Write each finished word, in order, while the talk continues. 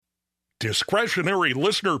Discretionary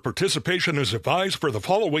listener participation is advised for the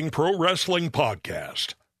following pro wrestling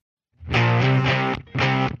podcast. I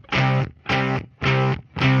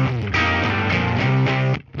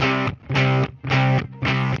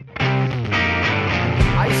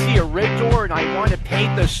see a red door and I want to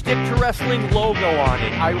paint the Stick to Wrestling logo on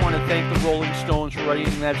it. I want to thank the Rolling Stones for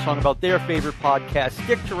writing that song about their favorite podcast,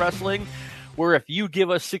 Stick to Wrestling, where if you give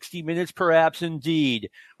us 60 minutes, perhaps indeed,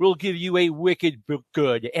 we'll give you a wicked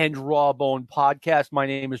good and raw bone podcast. My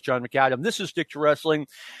name is John McAdam. This is Stick to Wrestling.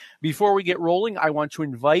 Before we get rolling, I want to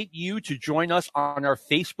invite you to join us on our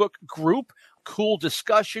Facebook group. Cool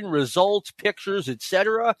discussion, results, pictures,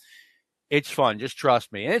 etc. It's fun. Just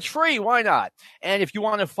trust me. And it's free. Why not? And if you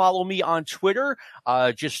want to follow me on Twitter,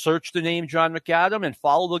 just search the name John McAdam and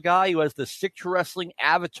follow the guy who has the Stick to Wrestling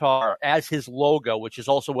avatar as his logo, which is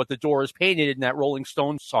also what the door is painted in that Rolling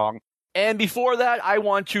Stones song. And before that, I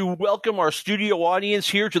want to welcome our studio audience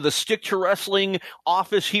here to the Stick to Wrestling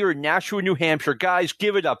office here in Nashua, New Hampshire. Guys,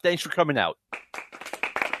 give it up. Thanks for coming out.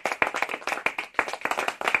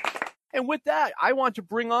 And with that, I want to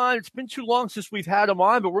bring on, it's been too long since we've had him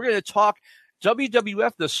on, but we're going to talk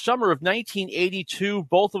WWF, the summer of 1982.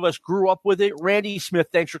 Both of us grew up with it. Randy Smith,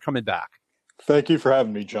 thanks for coming back. Thank you for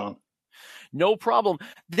having me, John. No problem.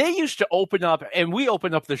 They used to open up, and we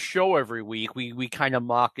open up the show every week. We kind of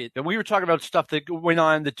mock it. And we were talking about stuff that went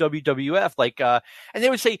on in the WWF, and they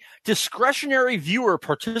would say, discretionary viewer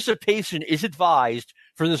participation is advised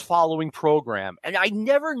for this following program. And I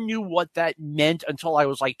never knew what that meant until I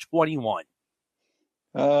was like 21.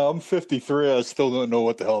 I'm 53. I still don't know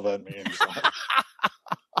what the hell that means.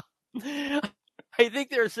 I think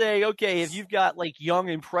they're saying, okay, if you've got like young,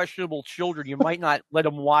 impressionable children, you might not let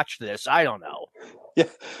them watch this. I don't know. Yeah.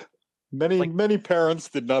 Many parents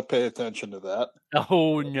did not pay attention to that.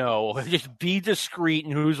 Oh, no. Just be discreet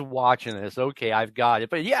in who's watching this. Okay, I've got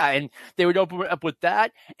it. But yeah, and they would open up with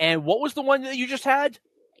that. And what was the one that you just had?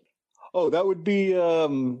 Oh, that would be,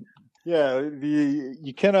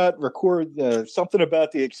 you cannot record something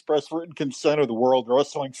about the express written consent of the World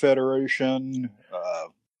Wrestling Federation.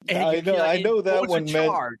 I know that one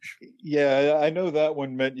meant. Yeah, I know that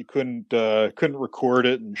one meant you couldn't record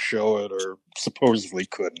it and show it, or supposedly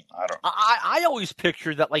couldn't. I don't know. I always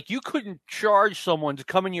pictured that like you couldn't charge someone to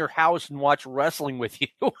come in your house and watch wrestling with you.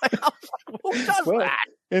 I was like, who does that?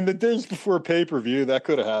 In the days before pay-per-view, that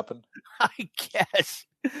could have happened. I guess.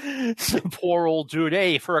 Some poor old dude.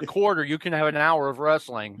 Hey, for a quarter, you can have an hour of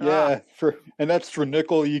wrestling. Yeah, and that's for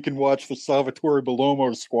nickel. You can watch the Salvatore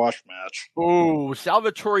Bellomo squash match. Oh,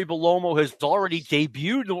 Salvatore Bellomo has already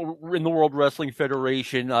debuted in the World Wrestling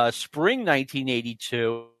Federation, spring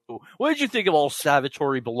 1982. What did you think of old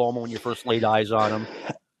Salvatore Bellomo when you first laid eyes on him?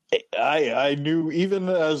 I knew, even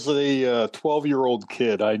as a 12-year-old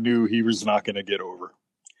kid, I knew he was not going to get over.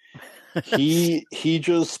 He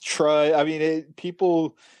just tried. I mean,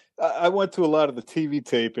 people. I went to a lot of the TV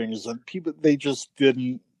tapings, and people, they just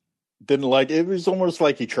didn't like it. It was almost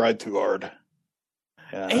like he tried too hard.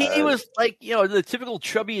 He was like, the typical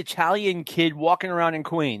chubby Italian kid walking around in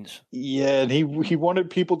Queens. Yeah, and he wanted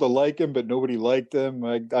people to like him, but nobody liked him.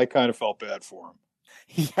 I kind of felt bad for him.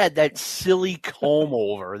 He had that silly comb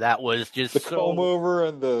over that was just the comb over,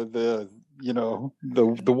 and the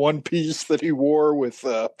one piece that he wore with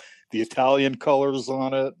the Italian colors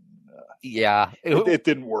on it. Yeah. It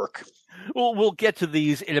didn't work. Well, we'll get to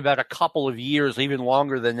these in about a couple of years, even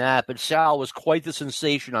longer than that. But Sal was quite the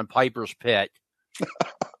sensation on Piper's Pit.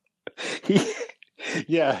 He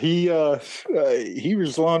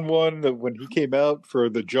was on one when he came out for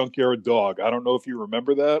the Junkyard Dog. I don't know if you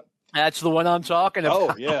remember that. That's the one I'm talking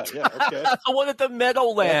about. Oh, yeah, okay. The one at the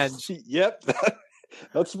Meadowlands. Yep.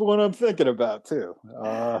 That's the one I'm thinking about, too.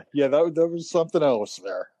 That was something else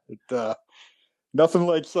there. Nothing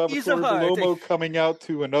like Salvatore Bellomo coming out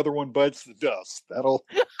to Another One Bites the Dust.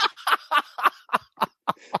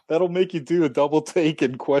 That'll make you do a double take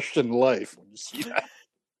and question life when you see that.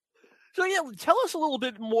 So tell us a little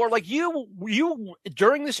bit more. Like you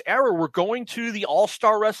during this era were going to the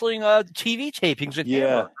All-Star Wrestling TV tapings in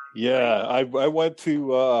Hammer. Yeah. I went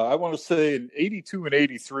to I want to say in 82 and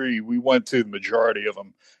 83 we went to the majority of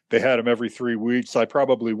them. They had them every 3 weeks. I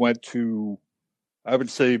probably went to, I would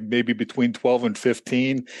say, maybe between 12 and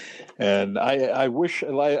 15. And I wish,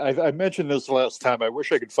 I mentioned this last time, I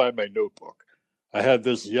wish I could find my notebook. I had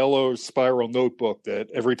this yellow spiral notebook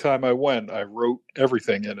that every time I went, I wrote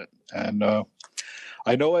everything in it. And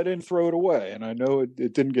I know I didn't throw it away, and I know it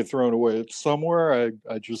didn't get thrown away. It's somewhere.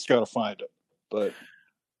 I just got to find it. But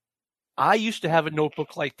I used to have a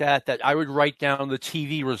notebook like that I would write down the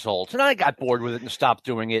TV results, and I got bored with it and stopped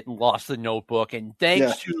doing it and lost the notebook. And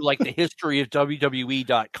thanks to like the history of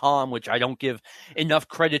WWE.com, which I don't give enough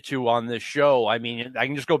credit to on this show. I mean, I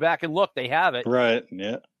can just go back and look; they have it. Right.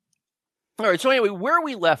 Yeah. All right. So anyway, where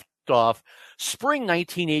we left off, spring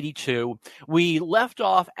 1982, we left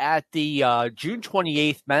off at the June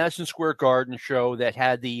 28th Madison Square Garden show that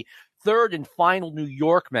had the third and final New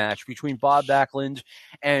York match between Bob Backlund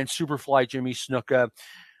and Superfly Jimmy Snuka.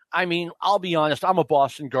 I mean, I'll be honest, I'm a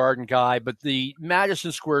Boston Garden guy, but the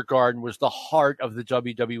Madison Square Garden was the heart of the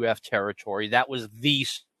WWF territory. That was the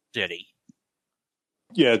city.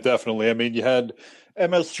 Yeah, definitely. I mean, you had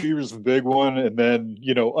MSG was the big one, and then,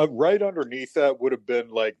 right underneath that would have been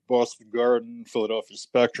like Boston Garden, Philadelphia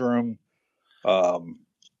Spectrum.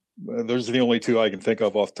 Those are the only two I can think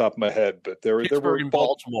of off the top of my head, but there were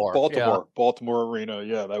Baltimore. Baltimore Arena.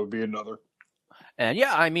 Yeah, that would be another. And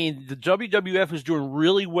yeah, I mean, the WWF is doing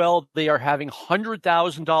really well. They are having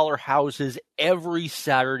 $100,000 houses every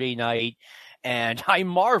Saturday night. And I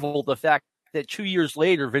marvel the fact that 2 years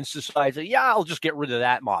later, Vince decides, I'll just get rid of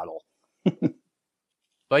that model.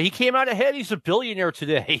 But he came out ahead. He's a billionaire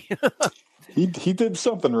today. He did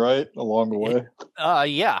something right along the way.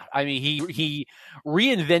 Yeah. I mean, he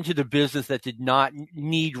reinvented a business that did not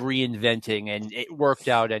need reinventing, and it worked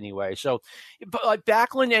out anyway. So, but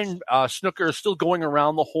Backlund and Snuka are still going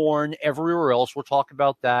around the horn everywhere else. We'll talk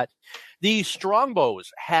about that. The Strongbos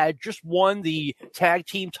had just won the tag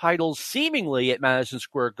team titles seemingly at Madison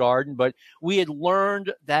Square Garden, but we had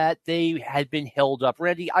learned that they had been held up.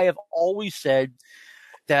 Randy, I have always said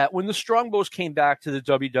that when the Strongbos came back to the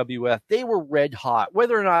WWF, they were red hot.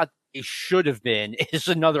 Whether or not they should have been is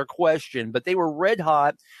another question, but they were red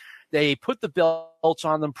hot. They put the belts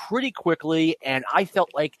on them pretty quickly, and I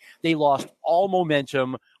felt like they lost all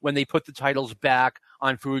momentum when they put the titles back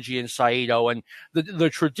on Fuji and Saito. And the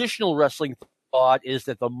traditional wrestling thought is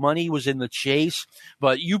that the money was in the chase,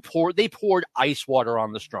 but they poured ice water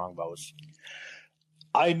on the Strongbos.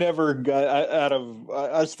 I never got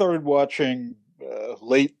I started watching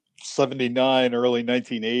late 79, early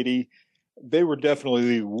 1980. They were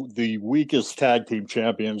definitely the weakest tag team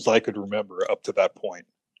champions I could remember up to that point.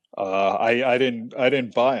 I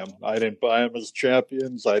didn't buy them. I didn't buy them as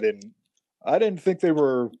champions. I didn't think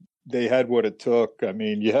they had what it took. I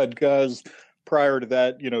mean, you had guys prior to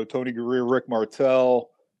that, Tony Gurria, Rick Martel,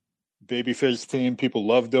 babyface team. People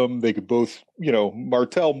loved them. They could both,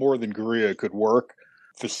 Martel more than Gurria could work.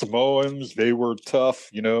 The Samoans, they were tough.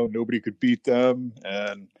 Nobody could beat them.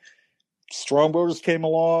 And Strongbos came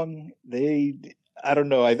along. I don't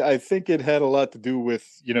know. I think it had a lot to do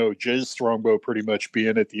with, Jay Strongbow pretty much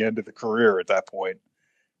being at the end of the career at that point.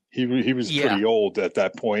 He was pretty old at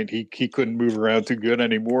that point. He couldn't move around too good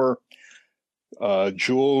anymore.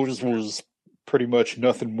 Jules was pretty much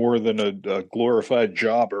nothing more than a glorified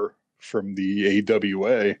jobber from the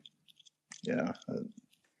AWA. Yeah, it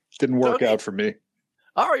didn't work out for me.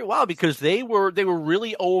 All right, wow, because they were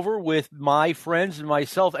really over with my friends and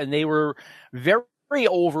myself, and they were very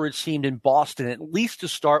over, it seemed, in Boston, at least to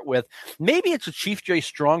start with. Maybe it's a Chief Jay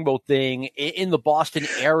Strongbow thing in the Boston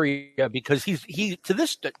area, because he to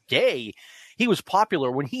this day, he was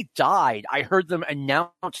popular. When he died, I heard them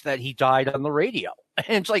announce that he died on the radio.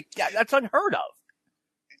 And it's like, that's unheard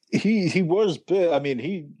of. He was big. I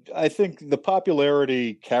mean, I think the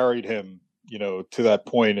popularity carried him, to that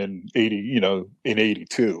point in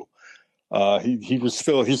 82. He's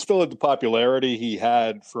still at the popularity he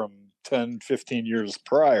had from 10, 15 years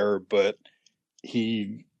prior, but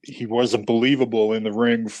he wasn't believable in the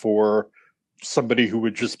ring for somebody who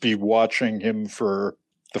would just be watching him for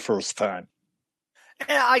the first time.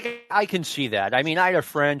 Yeah, I can see that. I mean, I had a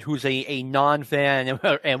friend who's a non-fan,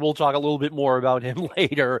 and we'll talk a little bit more about him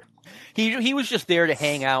later. He was just there to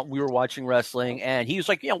hang out. We were watching wrestling, and he was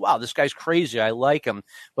like, wow, this guy's crazy. I like him.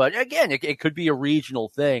 But again, it could be a regional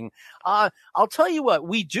thing. I'll tell you what,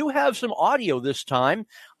 we do have some audio this time.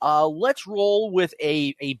 Let's roll with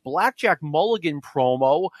a Blackjack Mulligan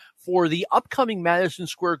promo for the upcoming Madison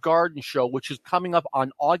Square Garden show, which is coming up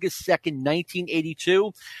on August 2nd,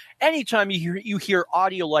 1982. Anytime you hear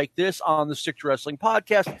audio like this on the Stick to Wrestling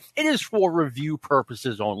podcast, it is for review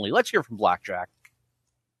purposes only. Let's hear from Blackjack.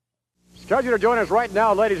 Scheduled to join us right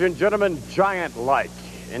now, ladies and gentlemen, giant-like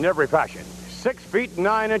in every fashion. 6 feet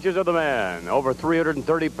 9 inches of the man, over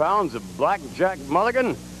 330 pounds of Blackjack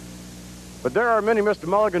Mulligan. But there are many Mr.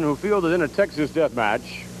 Mulligan who feel that in a Texas death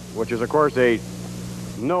match, which is, of course, a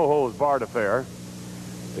no-holds-barred affair,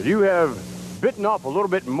 that you have bitten off a little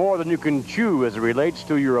bit more than you can chew as it relates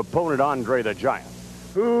to your opponent, Andre the Giant.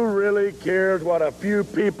 Who really cares what a few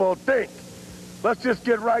people think? Let's just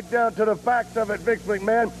get right down to the facts of it, Vince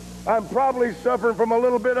McMahon. I'm probably suffering from a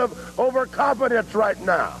little bit of overconfidence right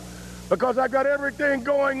now because I got everything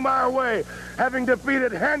going my way, having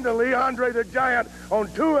defeated handily Andre the Giant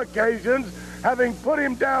on 2 occasions, having put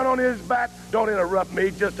him down on his back. Don't interrupt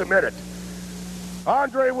me just a minute.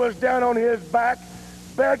 Andre was down on his back,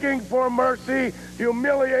 begging for mercy,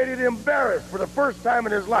 humiliated, embarrassed for the first time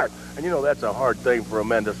in his life. And you know that's a hard thing for a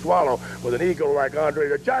man to swallow with an ego like Andre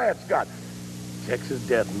the Giant's got. Texas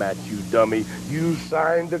Death Match, you dummy. You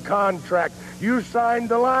signed the contract. You signed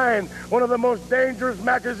the line. One of the most dangerous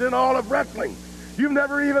matches in all of wrestling. You've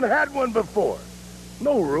never even had one before.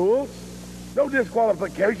 No rules. No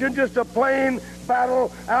disqualification. Just a plain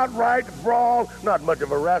battle, outright brawl. Not much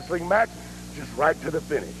of a wrestling match. Just right to the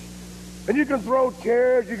finish. And you can throw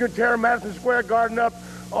chairs. You can tear Madison Square Garden up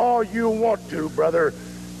all you want to, brother.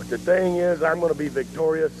 But the thing is, I'm going to be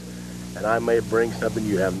victorious. And I may bring something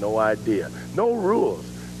you have no idea. No rules.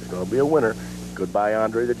 There's going to be a winner. Goodbye,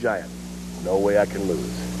 Andre the Giant. No way I can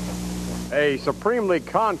lose. A supremely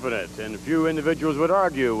confident, and few individuals would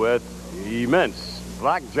argue with, immense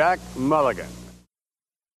Blackjack Mulligan.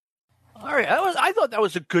 All right, I thought that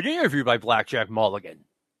was a good interview by Blackjack Mulligan.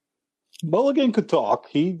 Mulligan could talk.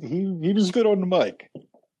 He was good on the mic.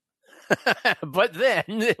 But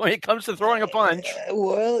then, when it comes to throwing a punch...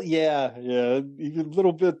 Well, yeah. He was a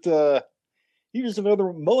little bit... he was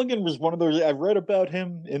another... Mulligan was one of those... I read about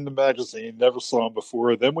him in the magazine. Never saw him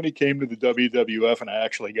before. Then when he came to the WWF and I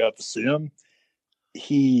actually got to see him,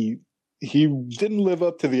 he didn't live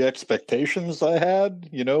up to the expectations I had,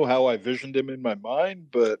 how I visioned him in my mind.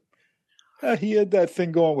 But he had that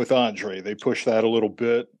thing going with Andre. They pushed that a little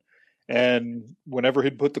bit. And whenever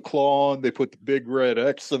he'd put the claw on, they put the big red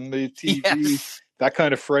X on the TV. Yes. That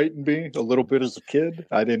kind of frightened me a little bit as a kid.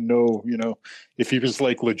 I didn't know, if he was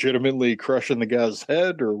like legitimately crushing the guy's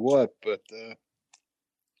head or what. But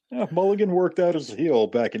Mulligan worked out as a heel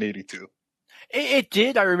back in '82. It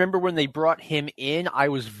did. I remember when they brought him in, I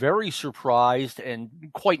was very surprised and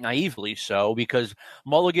quite naively so because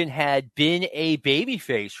Mulligan had been a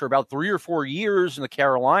babyface for about 3 or 4 years in the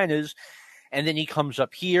Carolinas. And then he comes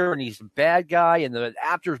up here and he's a bad guy. And the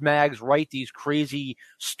Apters mags write these crazy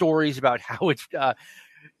stories about how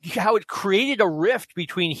it created a rift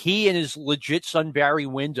between he and his legit son, Barry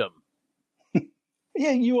Windham.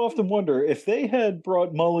 Yeah, you often wonder if they had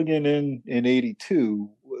brought Mulligan in '82,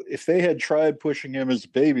 if they had tried pushing him as a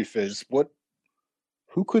babyface,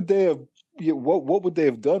 who could they have, what would they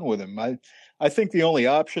have done with him? I think the only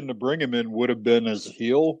option to bring him in would have been as a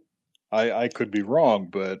heel. I could be wrong,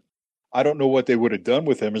 but I don't know what they would have done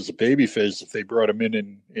with him as a babyface if they brought him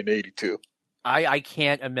in '82. I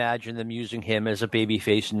can't imagine them using him as a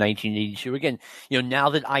babyface in 1982. Again, now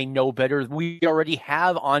that I know better, we already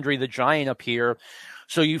have Andre the Giant up here.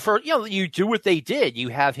 So you do what they did. You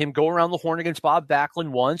have him go around the horn against Bob Backlund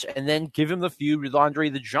once and then give him the feud with Andre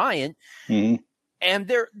the Giant. Mm-hmm.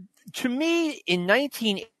 And to me, in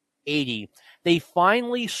 1980, they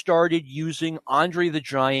finally started using Andre the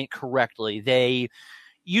Giant correctly. They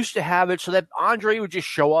used to have it so that Andre would just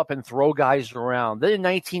show up and throw guys around. Then in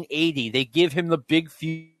 1980, they give him the big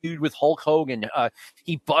feud with Hulk Hogan.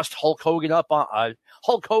 He bust Hulk Hogan up on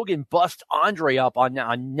Hulk Hogan bust Andre up on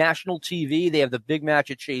national TV. They have the big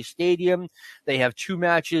match at Chase Stadium. They have 2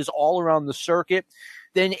 matches all around the circuit.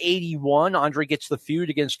 Then 81, Andre gets the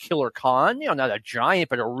feud against Killer Khan. Not a giant,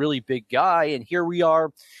 but a really big guy. And here we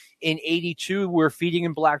are. In 82, we're feeding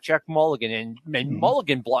him Blackjack Mulligan, and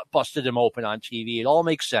Mulligan busted him open on TV. It all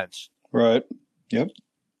makes sense. Right. Yep.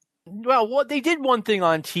 Well, they did one thing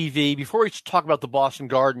on TV before we talk about the Boston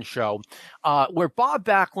Garden show, where Bob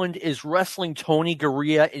Backlund is wrestling Tony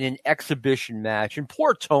Garea in an exhibition match. And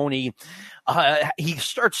poor Tony, he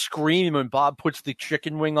starts screaming when Bob puts the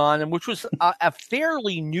chicken wing on him, which was a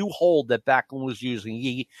fairly new hold that Backlund was using.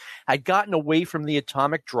 He had gotten away from the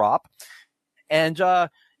atomic drop. And,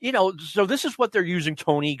 so this is what they're using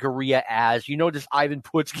Tony Garea as. You notice Ivan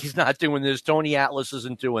Putski's not doing this. Tony Atlas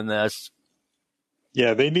isn't doing this.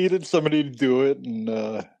 Yeah, they needed somebody to do it,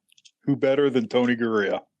 and who better than Tony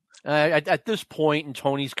Garea? At this point in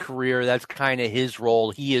Tony's career, that's kind of his role.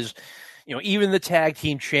 He is, even the tag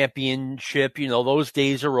team championship, those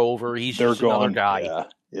days are over. They're just another guy. Yeah.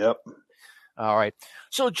 Yep. All right.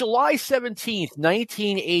 So July 17th,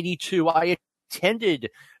 1982, I attended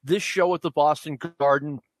this show at the Boston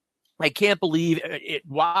Garden. I can't believe it.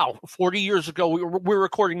 Wow. 40 years ago, we're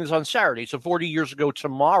recording this on Saturday. So 40 years ago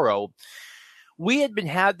tomorrow,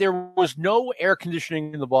 there was no air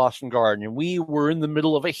conditioning in the Boston Garden, and we were in the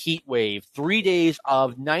middle of a heat wave, 3 days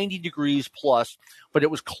of 90 degrees plus, but it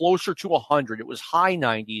was closer to 100. It was high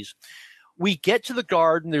 90s. We get to the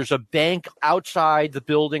Garden. There's a bank outside the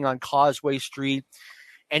building on Causeway Street,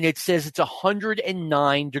 and it says it's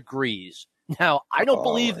 109 degrees. Now, I don't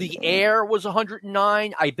believe the air was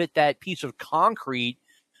 109. I bet that piece of concrete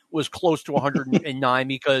was close to 109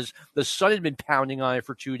 because the sun had been pounding on it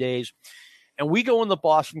for 2 days. And we go in the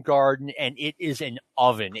Boston Garden, and it is an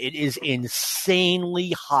oven. It is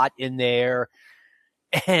insanely hot in there.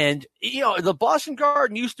 And, the Boston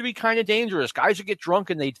Garden used to be kind of dangerous. Guys would get drunk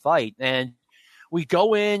and they'd fight. And we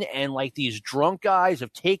go in, and like these drunk guys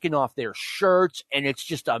have taken off their shirts, and it's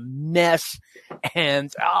just a mess.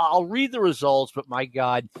 And I'll read the results, but my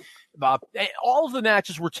God, all of the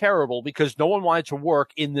matches were terrible because no one wanted to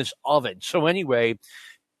work in this oven. So anyway,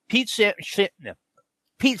 Pete Sanchez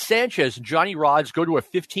and Johnny Rodz go to a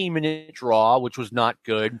 15-minute draw, which was not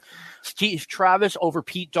good. Steve Travis over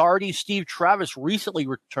Pete Doherty. Steve Travis recently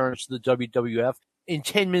returns to the WWF in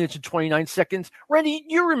 10 minutes and 29 seconds. Randy,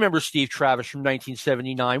 you remember Steve Travis from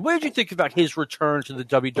 1979. What did you think about his return to the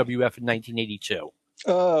WWF in 1982?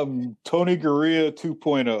 Tony Garea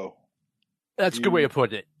 2.0. That's a good way to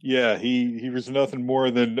put it. Yeah, he was nothing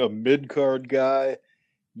more than a mid-card guy,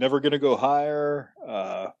 never going to go higher.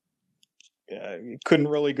 He couldn't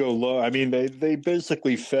really go low. I mean, they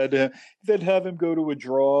basically fed him. They'd have him go to a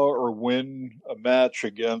draw or win a match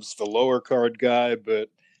against the lower card guy, but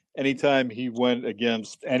anytime he went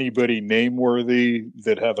against anybody name-worthy,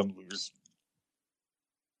 they'd have him lose.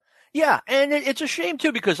 Yeah, and it's a shame,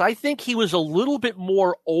 too, because I think he was a little bit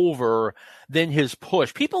more over than his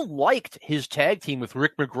push. People liked his tag team with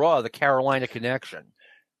Rick McGraw, the Carolina Connection.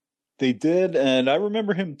 They did, and I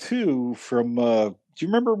remember him, too, from... do you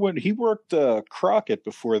remember when he worked Crockett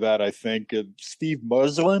before that, I think? Steve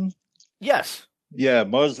Muslin? Yes. Yeah,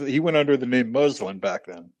 he went under the name Muslin back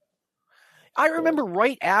then. I remember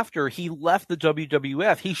right after he left the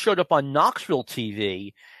WWF, he showed up on Knoxville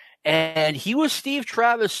TV, and he was Steve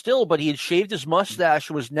Travis still, but he had shaved his mustache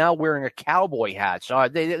and was now wearing a cowboy hat. So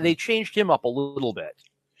they changed him up a little bit.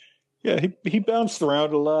 Yeah, he bounced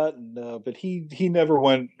around a lot, but he never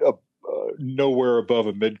went up nowhere above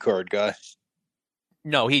a mid-card guy.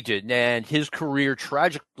 No, he didn't. And his career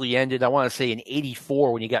tragically ended, I want to say, in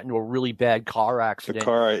 84 when he got into a really bad car accident.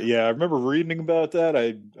 Yeah, I remember reading about that.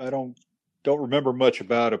 I don't remember much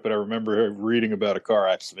about it, but I remember reading about a car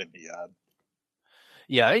accident he had.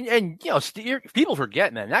 Yeah, and people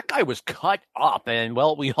forget, man, that guy was cut up, and,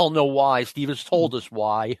 well, we all know why. Steve has told us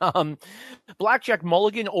why. Blackjack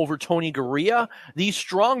Mulligan over Tony Garea. The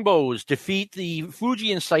Strongbows defeat the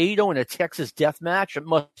Fuji and Saito in a Texas death match. It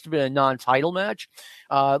must have been a non-title match.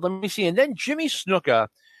 Let me see. And then Jimmy Snuka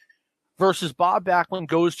versus Bob Backlund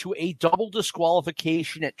goes to a double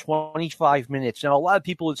disqualification at 25 minutes. Now, a lot of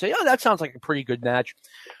people would say, that sounds like a pretty good match.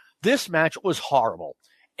 This match was horrible.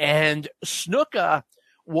 And Snuka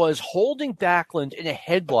was holding Backlund in a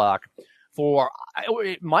headlock for,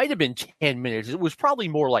 it might have been 10 minutes. It was probably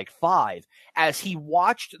more like 5 as he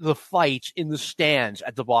watched the fights in the stands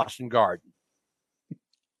at the Boston Garden.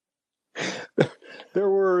 There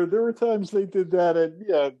were times they did that,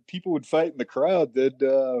 and people would fight in the crowd.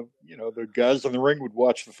 The guys in the ring would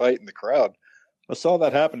watch the fight in the crowd. I saw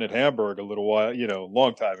that happen at Hamburg a little while, a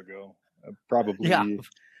long time ago. Probably,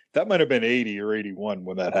 that might have been 80 or 81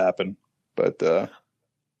 when that happened. But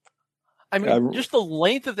I mean, just the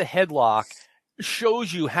length of the headlock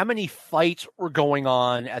shows you how many fights were going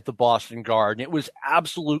on at the Boston Garden. It was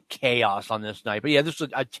absolute chaos on this night. But yeah, this was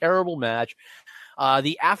a terrible match.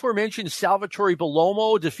 The aforementioned Salvatore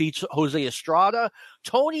Bellomo defeats Jose Estrada.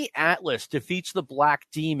 Tony Atlas defeats the Black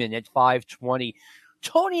Demon at 5:20.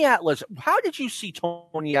 Tony Atlas, how did you see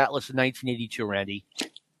Tony Atlas in 1982, Randy?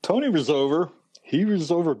 Tony was over. He was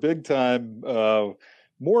over big time.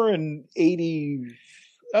 More in 80,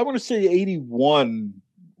 I want to say 81.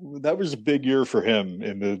 That was a big year for him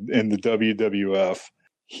in the WWF.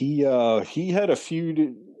 He had a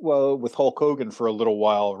feud with Hulk Hogan for a little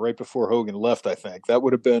while right before Hogan left. I think that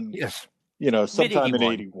would have been sometime in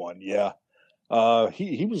 81. Yeah,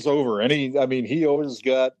 he was over, and he always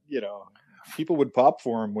got people would pop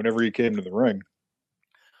for him whenever he came to the ring.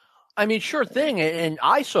 I mean, sure thing. And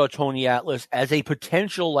I saw Tony Atlas as a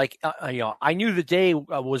potential, I knew the day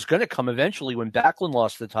was going to come eventually when Backlund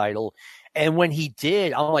lost the title. And when he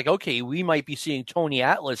did, I'm like, okay, we might be seeing Tony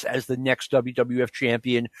Atlas as the next WWF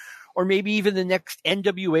champion or maybe even the next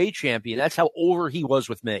NWA champion. That's how over he was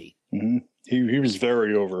with me. Mm-hmm. He was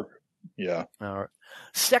very over. Yeah. All right.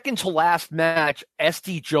 Second to last match,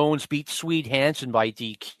 SD Jones beat Swede Hansen by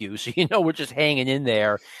DQ. So, we're just hanging in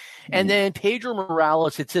there. And then Pedro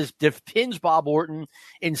Morales, it says, pins Bob Orton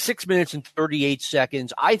in 6 minutes and 38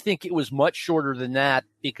 seconds. I think it was much shorter than that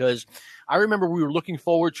because I remember we were looking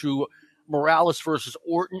forward to Morales versus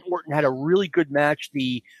Orton. Orton had a really good match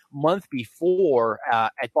the month before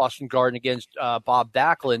at Boston Garden against Bob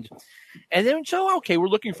Backlund. And then, so, okay, we're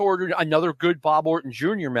looking forward to another good Bob Orton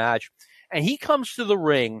Jr. match. And he comes to the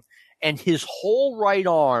ring, and his whole right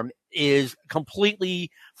arm is completely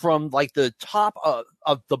from like the top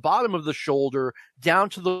of the bottom of the shoulder down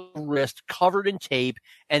to the wrist covered in tape.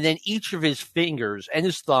 And then each of his fingers and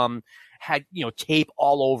his thumb had, tape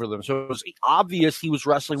all over them. So it was obvious he was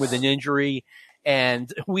wrestling with an injury.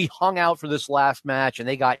 And we hung out for this last match, and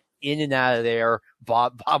they got in and out of there.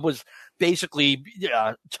 Bob was basically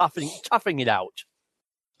toughing it out.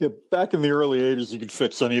 Yeah, back in the early 80s, you could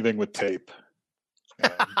fix anything with tape.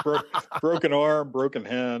 Broken arm, broken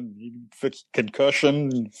hand, you can fix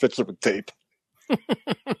concussion, fix it with tape.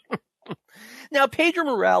 Now, Pedro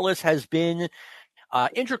Morales has been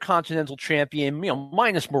Intercontinental Champion,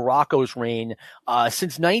 minus Morocco's reign,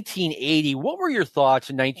 since 1980. What were your thoughts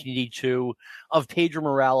in 1982 of Pedro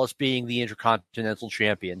Morales being the Intercontinental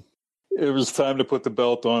Champion? It was time to put the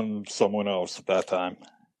belt on someone else at that time.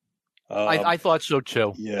 I thought so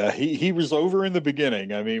too. Yeah, he was over in the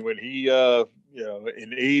beginning. I mean, when he,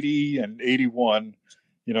 in 80 and 81,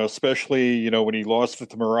 especially, when he lost it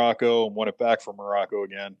to Morocco and won it back from Morocco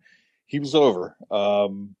again, he was over.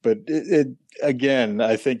 But again,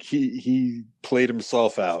 I think he played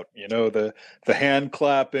himself out. The hand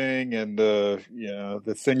clapping and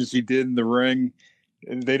the things he did in the ring,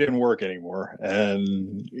 they didn't work anymore.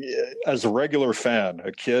 And as a regular fan,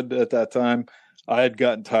 a kid at that time, I had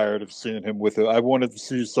gotten tired of seeing him with it. I wanted to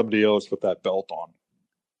see somebody else with that belt on.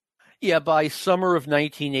 Yeah, by summer of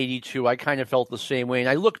 1982, I kind of felt the same way. And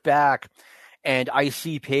I look back and I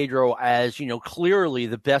see Pedro as, clearly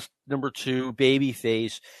the best number 2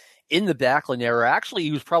 babyface in the Backlund era. Actually,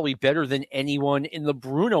 he was probably better than anyone in the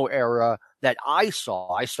Bruno era that I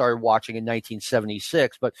saw. I started watching in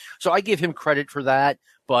 1976, so I give him credit for that,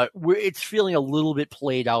 but it's feeling a little bit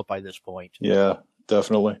played out by this point. Yeah,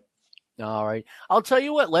 definitely. All right. I'll tell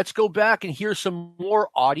you what, let's go back and hear some more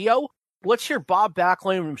audio. Let's hear Bob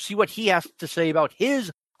Backlund and see what he has to say about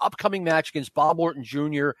his upcoming match against Bob Orton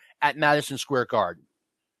Jr. at Madison Square Garden.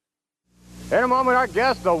 In a moment, our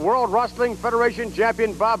guest, the World Wrestling Federation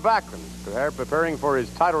champion Bob Backlund, preparing for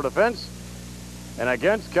his title defense and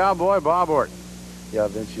against Cowboy Bob Orton. Yeah,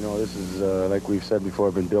 Vince, this is, like we've said before,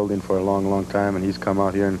 I've been building for a long, long time, and he's come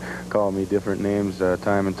out here and called me different names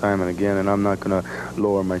time and again, and I'm not going to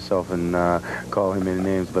lower myself and call him any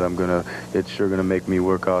names, but it's sure going to make me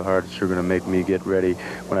work out hard. It's sure going to make me get ready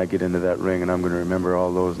when I get into that ring, and I'm going to remember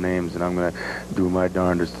all those names, and I'm going to do my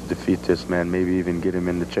darndest to defeat this man, maybe even get him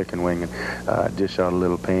in the chicken wing and dish out a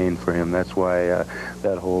little pain for him. That's why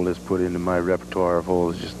that hole is put into my repertoire of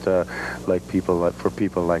holes, just for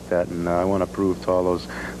people like that, and I want to prove to all those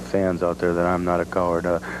fans out there that I'm not a coward.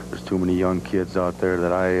 There's too many young kids out there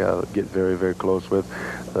that I get very, very close with.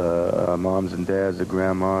 Moms and dads, the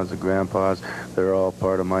grandmas, the grandpas, they're all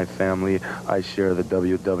part of my family. I share the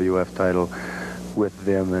WWF title with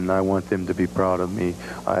them, and I want them to be proud of me.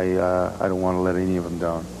 I don't want to let any of them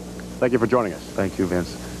down. Thank you for joining us. Thank you,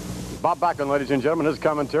 Vince. Bob Backlund, ladies and gentlemen, his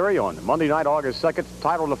commentary on Monday night, August 2nd,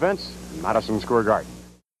 title defense, Madison Square Garden.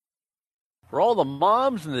 For all the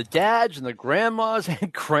moms and the dads and the grandmas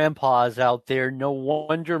and grandpas out there, no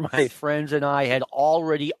wonder my friends and I had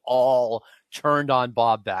already all turned on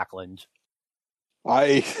Bob Backlund.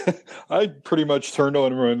 I pretty much turned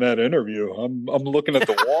on him in that interview. I'm looking at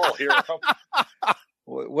the wall here.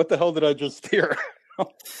 What the hell did I just hear?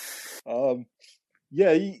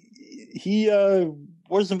 Yeah, he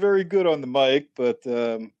wasn't very good on the mic, but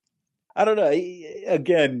I don't know.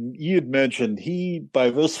 Again, you had mentioned by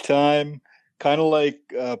this time, kind of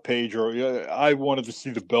like Pedro, I wanted to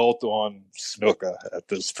see the belt on Snuka at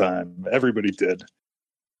this time. Everybody did.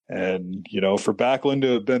 And, for Backlund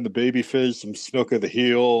to have been the babyface and Snuka the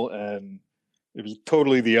heel, and it was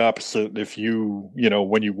totally the opposite if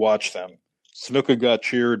when you watch them. Snuka got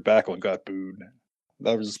cheered, Backlund got booed.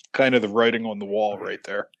 That was kind of the writing on the wall right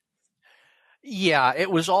there. Yeah,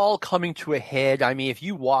 it was all coming to a head. I mean, if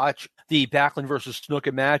you watch the Backlund versus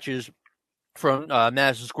Snuka matches from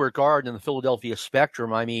Madison Square Garden and the Philadelphia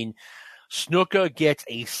Spectrum, I mean, Snuka gets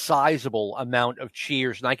a sizable amount of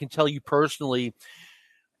cheers. And I can tell you personally,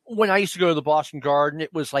 when I used to go to the Boston Garden,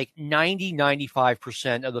 it was like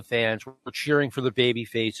 95% of the fans were cheering for the baby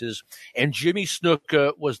faces. And Jimmy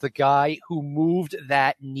Snuka was the guy who moved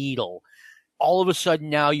that needle. All of a sudden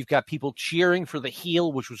now you've got people cheering for the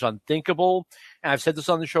heel, which was unthinkable. And I've said this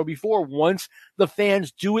on the show before. Once the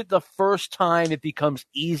fans do it the first time, it becomes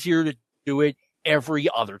easier to do it every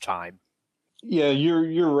other time. Yeah,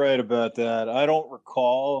 you're right about that. I don't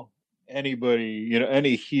recall anybody,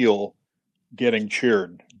 any heel getting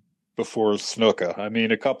cheered before Snuka. I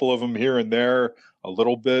mean, a couple of them here and there, a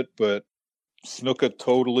little bit, but Snuka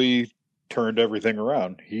totally turned everything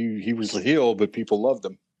around. He was a heel, but people loved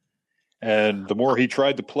him. And the more he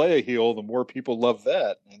tried to play a heel, the more people loved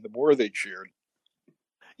that, and the more they cheered.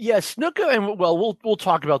 Yeah, Snuka, and well, we'll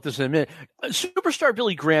talk about this in a minute. Superstar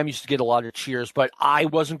Billy Graham used to get a lot of cheers, but I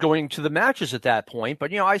wasn't going to the matches at that point.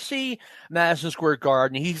 But, I see Madison Square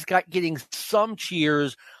Garden. He's getting some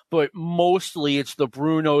cheers, but mostly it's the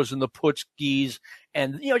Brunos and the Putskis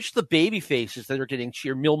and, just the baby faces that are getting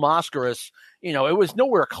cheered. Mil Mascaras, it was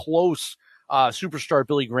nowhere close, Superstar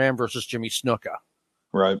Billy Graham versus Jimmy Snuka.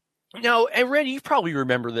 Right. Now, and Randy, you probably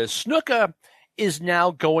remember this. Snuka is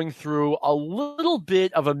now going through a little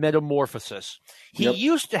bit of a metamorphosis. He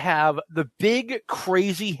used to have the big,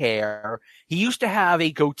 crazy hair. He used to have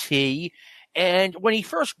a goatee. And when he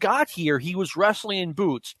first got here, he was wrestling in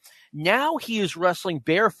boots. Now he is wrestling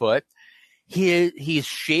barefoot. He's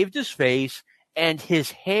shaved his face, and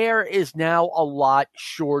his hair is now a lot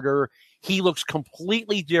shorter. He looks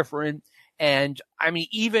completely different. And, I mean,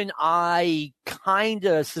 even I kind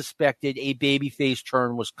of suspected a babyface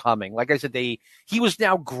turn was coming. Like I said, he was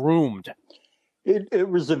now groomed. It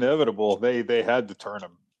was inevitable. They had to turn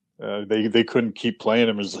him. They couldn't keep playing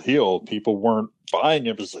him as a heel. People weren't buying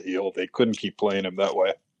him as a heel. They couldn't keep playing him that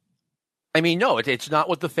way. I mean, no, it's not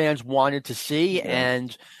what the fans wanted to see. Yeah.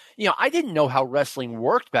 And, I didn't know how wrestling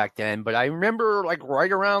worked back then, but I remember, like,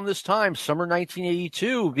 right around this time, summer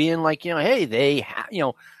 1982, being like, hey,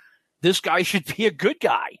 this guy should be a good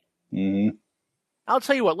guy. Mm-hmm. I'll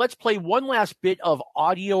tell you what, let's play one last bit of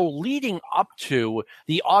audio leading up to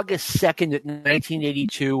the August 2nd,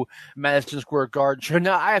 1982 Madison Square Garden show.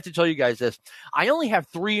 Now, I have to tell you guys this. I only have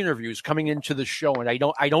 3 interviews coming into the show, and I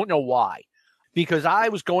don't know why. Because I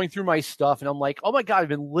was going through my stuff, and I'm like, oh, my God, I've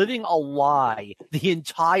been living a lie the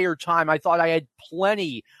entire time. I thought I had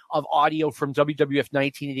plenty of audio from WWF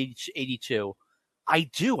 1982. I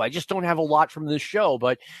do. I just don't have a lot from this show.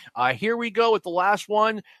 But here we go with the last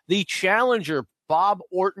one. The challenger, Bob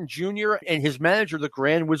Orton Jr., and his manager, the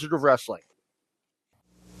Grand Wizard of Wrestling.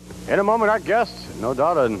 In a moment, our guest, no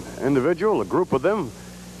doubt an individual, a group of them,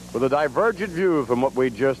 with a divergent view from what we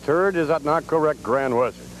just heard. Is that not correct, Grand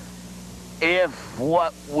Wizard? If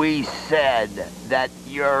what we said, that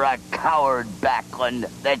you're a coward, Backlund,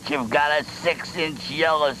 that you've got a 6-inch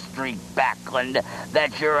yellow streak, Backlund,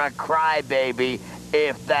 that you're a crybaby,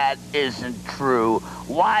 if that isn't true,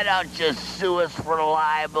 why don't you sue us for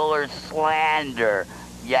libel or slander?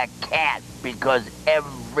 You can't, because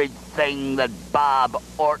everything that Bob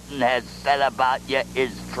Orton has said about you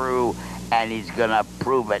is true, and he's gonna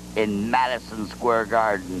prove it in Madison Square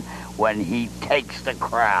Garden when he takes the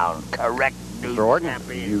crown. Correct, new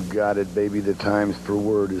champion? You got it, baby. The times per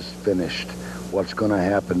word is finished. What's going to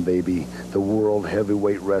happen, baby? The World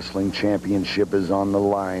Heavyweight Wrestling Championship is on the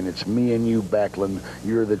line. It's me and you, Backlund.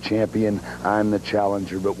 You're the champion. I'm the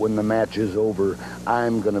challenger. But when the match is over,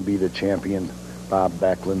 I'm going to be the champion. Bob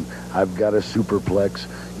Backlund, I've got a superplex.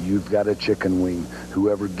 You've got a chicken wing.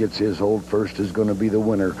 Whoever gets his hold first is going to be the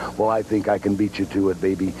winner. Well, I think I can beat you to it,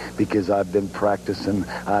 baby, because I've been practicing.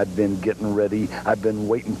 I've been getting ready. I've been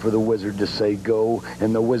waiting for the Wizard to say go,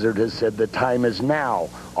 and the Wizard has said the time is now,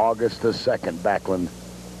 August the 2nd, Backlund,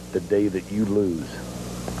 the day that you lose.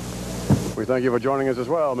 We thank you for joining us as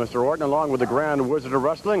well, Mr. Orton, along with the Grand Wizard of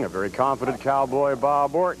Wrestling, a very confident cowboy,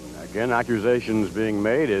 Bob Orton. Again, accusations being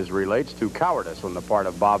made relates to cowardice on the part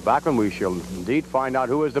of Bob Backlund. We shall indeed find out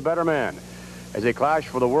who is the better man as they clash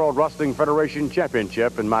for the World Wrestling Federation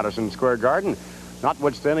Championship in Madison Square Garden,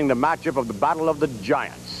 notwithstanding the matchup of the Battle of the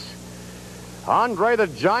Giants. Andre the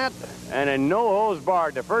Giant, and a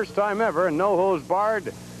no-holds-barred, the first time ever, a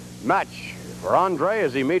no-holds-barred match for Andre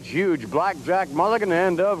as he meets huge Blackjack Mulligan,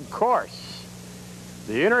 and, of course,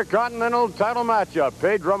 the Intercontinental title matchup,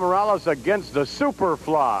 Pedro Morales against the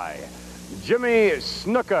Superfly, Jimmy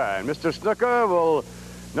Snuka. And Mr. Snuka will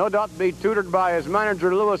no doubt be tutored by his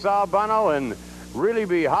manager, Louis Albano, and really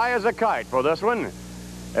be high as a kite for this one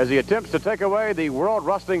as he attempts to take away the World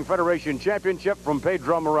Wrestling Federation Championship from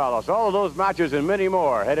Pedro Morales. All of those matches and many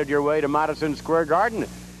more headed your way to Madison Square Garden.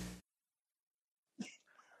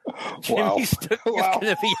 Wow. Jimmy Snuka is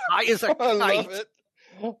going to be high as a kite. I love it.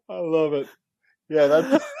 I love it. Yeah,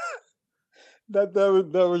 that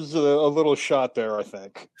was a little shot there, I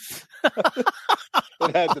think.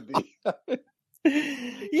 It had to be.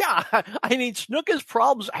 Yeah, I mean, Snuka's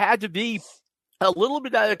problems had to be a little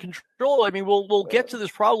bit out of control. I mean, we'll get to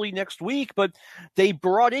this probably next week, but they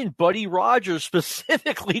brought in Buddy Rogers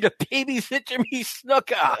specifically to babysit Jimmy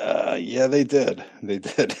Snuka. Yeah, they did. They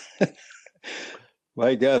did.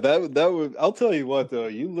 My God, that would. I'll tell you what, though.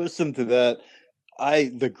 You listen to that.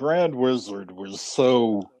 The Grand Wizard was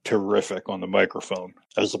so terrific on the microphone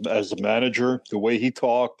as a manager. The way he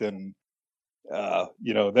talked, and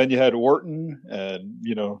then you had Orton,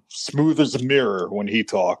 and smooth as a mirror when he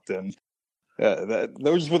talked, and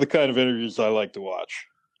those were the kind of interviews I like to watch.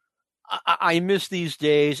 I miss these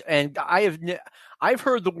days, and I've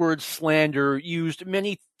heard the word slander used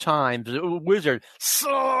many times. Wizard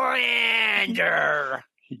slander.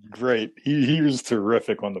 Great. He was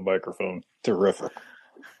terrific on the microphone. Terrific.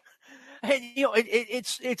 And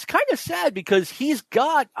it's kind of sad because he's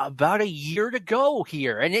got about a year to go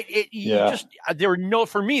here, and there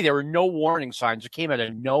were no warning signs. It came out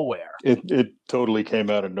of nowhere. It totally came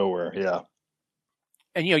out of nowhere. Yeah.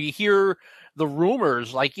 And you hear the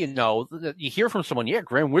rumors, like, you hear from someone,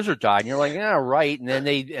 Grand Wizard died. And you're like, yeah, right. And then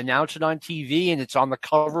they announce it on TV and it's on the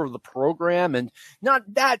cover of the program. And not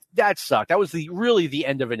that sucked. That was really the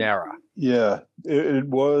end of an era. Yeah, it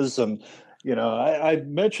was. And, I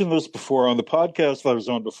mentioned this before on the podcast I was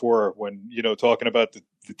on before when, talking about the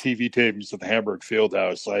TV tapings of the Hamburg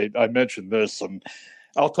Fieldhouse. I mentioned this, and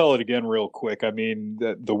I'll tell it again real quick. I mean,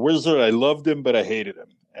 the Wizard, I loved him, but I hated him.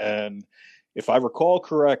 And if I recall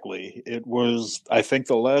correctly, it was, I think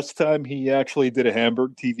the last time he actually did a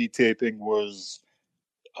Hamburg TV taping was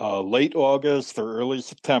late August or early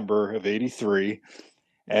September of '83.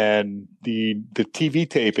 And the TV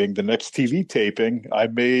taping, the next TV taping, I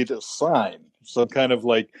made a sign, some kind of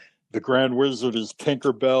like the Grand Wizard is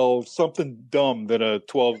Tinkerbell, something dumb that a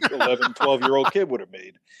 12-year-old kid would have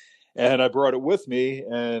made. And I brought it with me,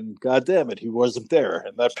 and God damn it, he wasn't there.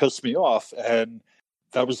 And that pissed me off. And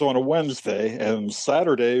that was on a Wednesday, and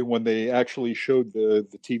Saturday, when they actually showed the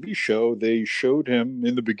TV show, they showed him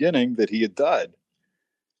in the beginning that he had died.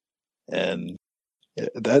 And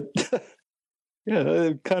that,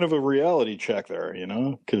 kind of a reality check there,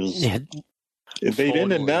 because they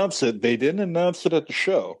didn't announce it. They didn't announce it at the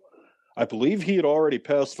show. I believe he had already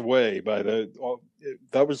passed away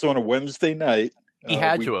that was on a Wednesday night. He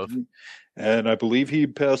had to have. And I believe he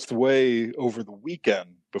passed away over the weekend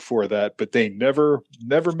before that, but they never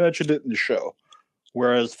mentioned it in the show.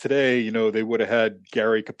 Whereas today, they would have had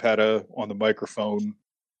Gary Capetta on the microphone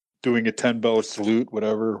doing a 10-bell salute,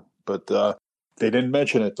 whatever. But they didn't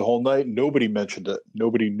mention it the whole night. Nobody mentioned it.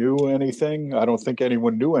 Nobody knew anything. I don't think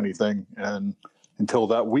anyone knew anything, and until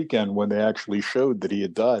that weekend when they actually showed that he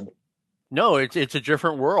had died. No, it's a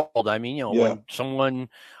different world. I mean, when someone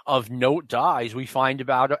of note dies, we find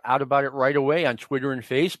out about it right away on Twitter and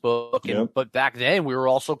Facebook. But back then, we were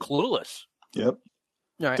also clueless. Yep.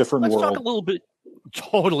 All right, different world. Let's talk a little bit.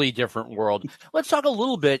 Totally different world. Let's talk a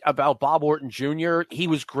little bit about Bob Orton Jr. He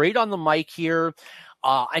was great on the mic here.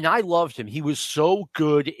 And I loved him. He was so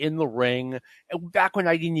good in the ring back when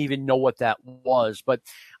I didn't even know what that was. But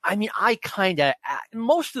I mean,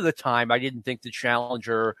 most of the time, I didn't think the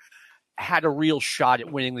challenger had a real shot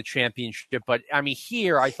at winning the championship. But I mean,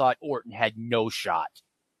 here I thought Orton had no shot.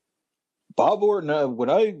 Bob Orton,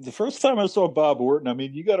 the first time I saw Bob Orton, I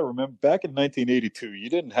mean, you got to remember back in 1982, you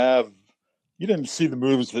didn't see the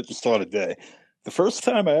moves that you saw today. The first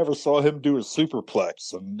time I ever saw him do a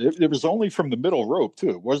superplex, and it was only from the middle rope too.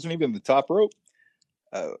 It wasn't even the top rope.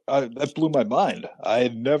 That blew my mind. I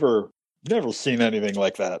had never seen anything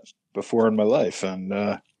like that before in my life, and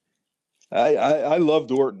I loved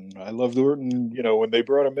Orton. I loved Orton. When they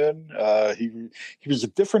brought him in, he was a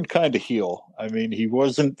different kind of heel. I mean, he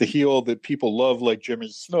wasn't the heel that people love like Jimmy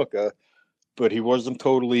Snuka, but he wasn't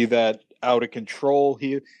totally that out of control.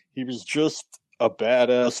 He was just a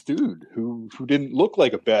badass dude who didn't look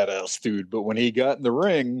like a badass dude, but when he got in the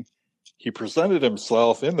ring, he presented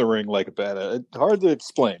himself in the ring like a badass. Hard to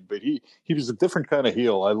explain, but he was a different kind of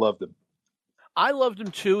heel. I loved him. I loved him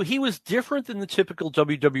too. He was different than the typical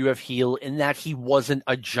WWF heel in that he wasn't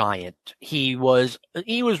a giant. He was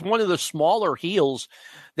one of the smaller heels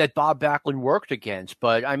that Bob Backlund worked against.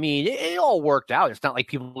 But I mean, it all worked out. It's not like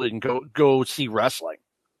people didn't go see wrestling.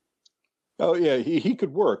 Oh yeah, he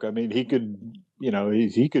could work. I mean, he could,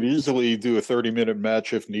 he could easily do a 30-minute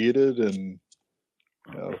match if needed. And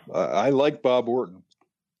I like Bob Orton.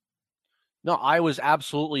 No, I was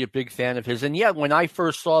absolutely a big fan of his. And yet, when I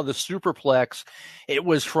first saw the Superplex, it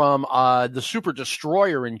was from the Super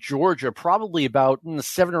Destroyer in Georgia, probably about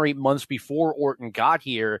 7 or 8 months before Orton got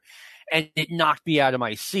here. And it knocked me out of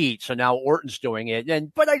my seat. So now Orton's doing it.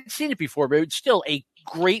 But I'd seen it before, but it's still a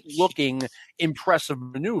great-looking, impressive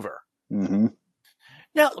maneuver. Mm-hmm.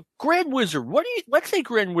 Now, Grand Wizard, let's say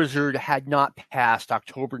Grand Wizard had not passed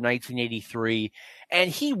October 1983,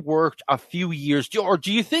 and he worked a few years, or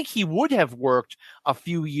do you think he would have worked a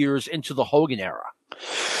few years into the Hogan era?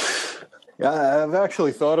 Yeah, I've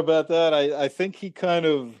actually thought about that. I think he kind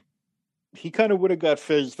of would have got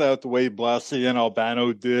phased out the way Blassie and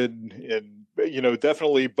Albano did, and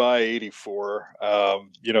definitely by '84.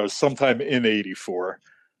 Sometime in '84,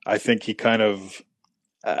 I think he kind of.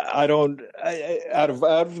 Out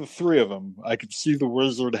of the three of them, I could see the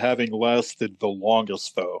Wizard having lasted the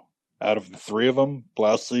longest, though. Out of the three of them,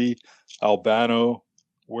 Blassie, Albano,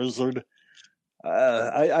 Wizard.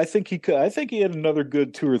 I think he could. I think he had another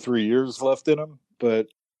good 2 or 3 years left in him, but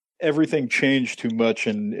everything changed too much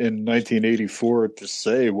in 1984 to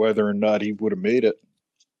say whether or not he would have made it.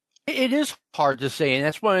 It is hard to say, and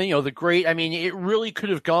that's one of the great. I mean, it really could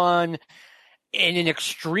have gone in an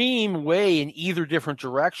extreme way in either different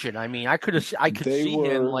direction. I mean, I could see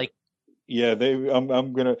him like. Yeah, they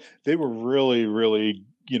were really, really,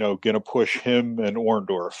 gonna push him and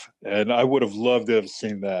Orndorff, and I would have loved to have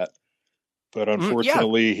seen that. But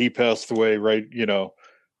unfortunately, he passed away right,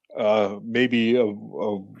 maybe a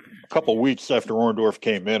couple weeks after Orndorff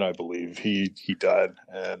came in, I believe he died.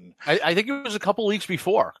 And I think it was a couple weeks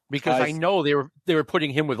before, because I know they were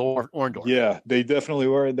putting him with Orndorff. Yeah, they definitely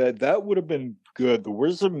were. That would have been good. The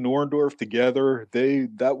Wizard and Orndorff together,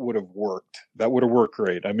 that would have worked. That would have worked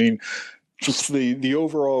great. I mean, just the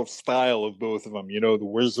overall style of both of them. The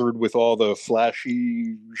Wizard with all the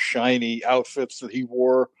flashy, shiny outfits that he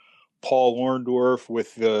wore. Paul Orndorff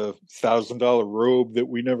with the $1,000 robe that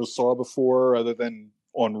we never saw before, other than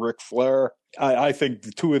on Ric Flair. I think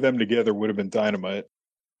the two of them together would have been dynamite.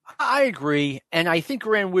 I agree, and I think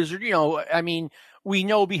Grand Wizard. I mean, we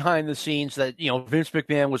know behind the scenes that Vince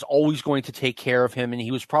McMahon was always going to take care of him, and he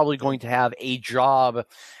was probably going to have a job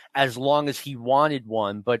as long as he wanted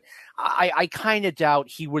one. But I kind of doubt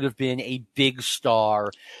he would have been a big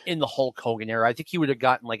star in the Hulk Hogan era. I think he would have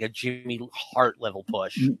gotten like a Jimmy Hart level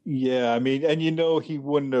push. Yeah, I mean, and he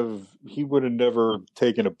would have never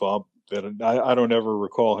taken a bump. That I don't ever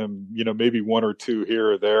recall him, maybe one or two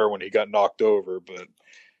here or there when he got knocked over, but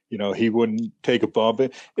he wouldn't take a bump.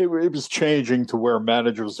 It was changing to where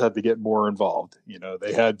managers had to get more involved.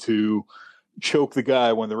 They had to choke the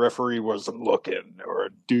guy when the referee wasn't looking, or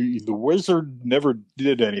the Wizard never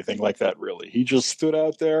did anything like that, really. He just stood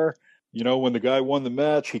out there. When the guy won the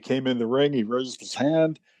match, he came in the ring, he raised his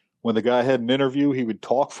hand. When the guy had an interview, he would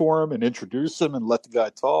talk for him and introduce him and let the guy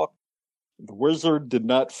talk. The Wizard did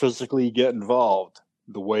not physically get involved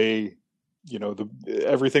the way,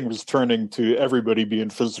 everything was turning to everybody being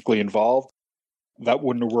physically involved. That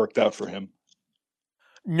wouldn't have worked out for him.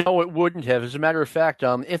 No, it wouldn't have. As a matter of fact,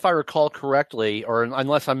 if I recall correctly, or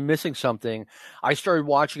unless I'm missing something, I started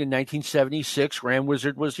watching in 1976. Grand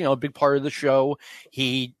Wizard was, a big part of the show.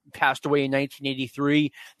 He passed away in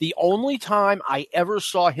 1983. The only time I ever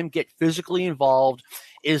saw him get physically involved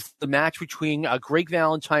is the match between Greg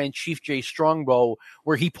Valentine and Chief Jay Strongbow,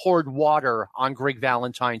 where he poured water on Greg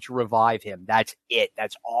Valentine to revive him. That's it.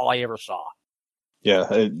 That's all I ever saw. Yeah,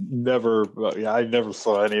 I never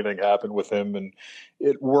saw anything happen with him, and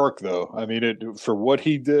it worked though. I mean, for what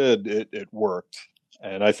he did, it worked,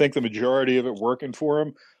 and I think the majority of it working for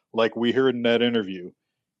him, like we heard in that interview,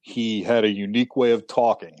 he had a unique way of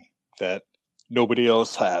talking that nobody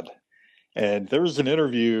else had. And there was an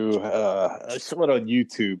interview, I saw it on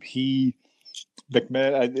YouTube.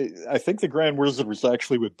 McMahon, I think the Grand Wizard was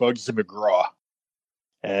actually with Bugsy McGraw.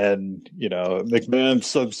 And, McMahon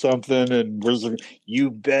said something, and Wizard,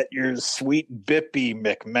 you bet your sweet bippy,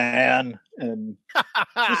 McMahon. And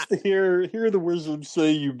just to hear the Wizard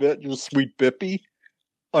say, you bet your sweet bippy,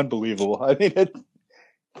 unbelievable. I mean,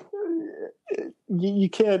 you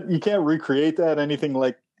can't recreate that, anything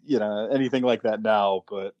like that now,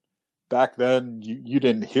 but back then, you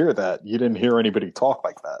didn't hear that. You didn't hear anybody talk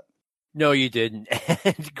like that. No, you didn't.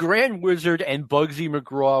 And Grand Wizard and Bugsy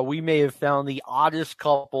McGraw, we may have found the oddest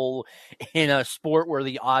couple in a sport where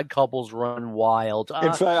the odd couples run wild.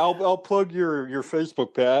 In fact, I'll plug your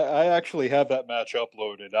Facebook page. I actually have that match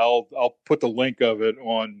uploaded. I'll put the link of it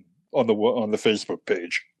on the Facebook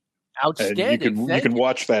page. Outstanding. And you can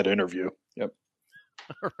watch that interview. Yep.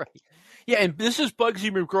 All right. Yeah, and this is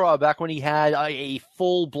Bugsy McGraw back when he had a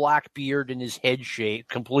full black beard and his head shaved,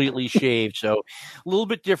 completely shaved. So a little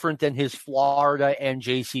bit different than his Florida and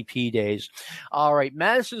JCP days. All right,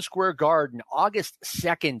 Madison Square Garden, August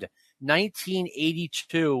 2nd,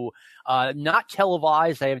 1982. Not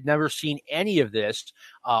televised. I have never seen any of this.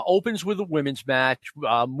 Opens with a women's match.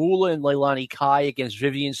 Moolah and Leilani Kai against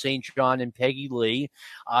Vivian St. John and Peggy Lee.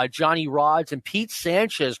 Johnny Rodz and Pete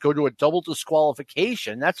Sanchez go to a double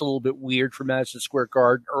disqualification. That's a little bit weird for Madison Square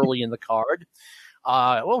Garden early in the card.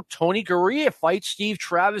 Tony Garea fights Steve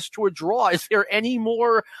Travis to a draw. Is there any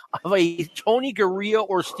more of a Tony Garea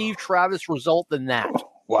or Steve Travis result than that?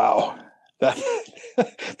 Wow.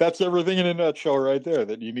 That's everything in a nutshell right there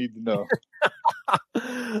that you need to know.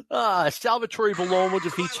 Salvatore Bellomo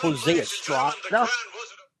defeats Jose Estrada.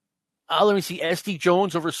 Let me see. SD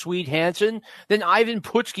Jones over Swede Hansen. Then Ivan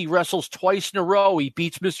Putski wrestles twice in a row. He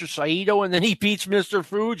beats Mr. Saito, and then he beats Mr.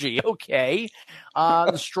 Fuji. Okay.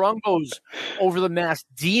 The Strongbows over the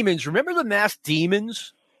Masked Demons. Remember the Masked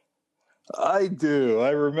Demons? I do. I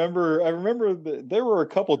remember there were a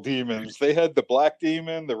couple demons. They had the Black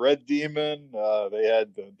Demon, the Red Demon. They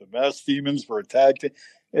had the Masked Demons for a tag team.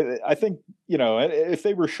 I think, if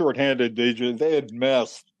they were shorthanded, they had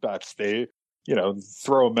masks backstage.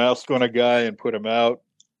 Throw a mask on a guy and put him out.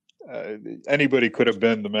 Anybody could have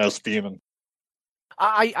been the Masked Demon.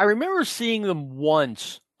 I remember seeing them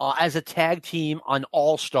once as a tag team on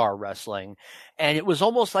All-Star Wrestling, and it was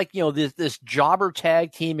almost like this jobber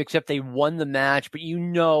tag team, except they won the match, but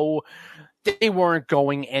they weren't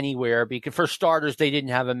going anywhere because, for starters, they didn't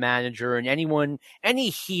have a manager, and any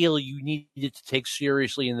heel you needed to take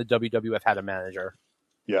seriously in the WWF had a manager.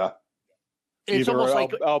 Yeah. It's either almost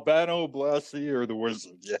like Albano, Blassie, or the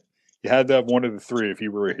Wizard. Yeah, you had to have one of the three if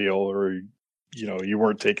you were a heel, or you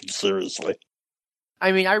weren't taken seriously.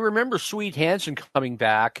 I mean, I remember Swede Hansen coming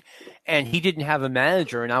back, and he didn't have a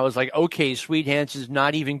manager, and I was like, okay, Swede Hansen's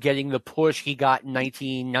not even getting the push he got in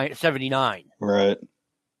 1979. Right.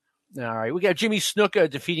 All right, we got Jimmy Snuka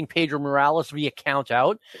defeating Pedro Morales via count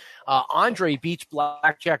out. Andre beats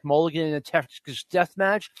Blackjack Mulligan in a Texas death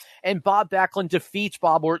match, and Bob Backlund defeats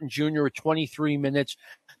Bob Orton Jr. with 23 minutes.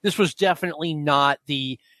 This was definitely not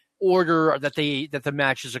the order that the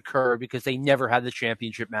matches occurred because they never had the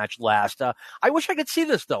championship match last. I wish I could see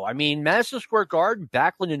this though. I mean, Madison Square Garden,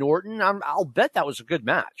 Backlund and Orton. I'll bet that was a good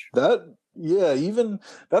match. Even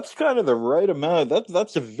that's kind of the right amount.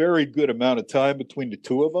 That's a very good amount of time between the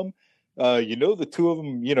two of them. The two of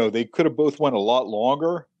them, they could have both went a lot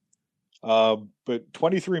longer. But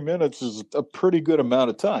 23 minutes is a pretty good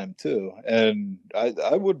amount of time too. And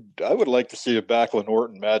I would like to see a Backlund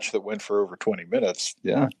Orton match that went for over 20 minutes.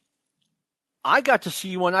 Yeah. I got to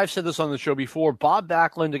see one. I've said this on the show before. Bob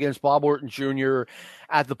Backlund against Bob Orton Jr.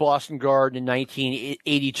 at the Boston Garden in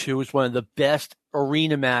 1982 was one of the best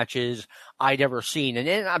arena matches I'd ever seen. And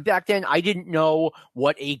then back then, I didn't know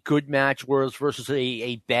what a good match was versus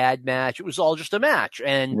a bad match. It was all just a match.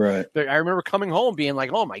 And right. But I remember coming home being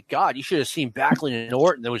like, oh my God, you should have seen Backlund and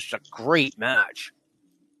Orton. That was just a great match.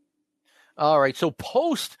 All right. So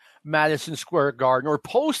post Madison Square Garden, or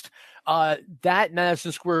post that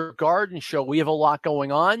Madison Square Garden show, we have a lot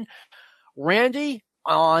going on. Randy,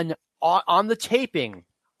 on the taping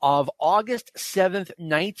of August 7th,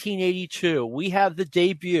 1982, we have the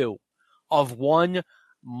debut of one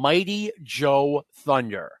Mighty Joe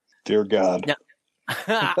Thunder. Dear God.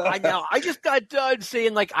 Now, I just got done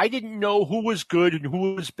saying, I didn't know who was good and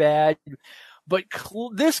who was bad, but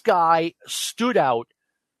this guy stood out.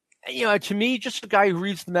 To me, just a guy who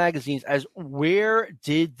reads the magazines, as where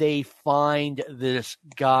did they find this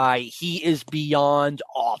guy? He is beyond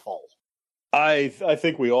awful. I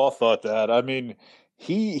think we all thought that. I mean,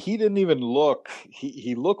 he didn't even look.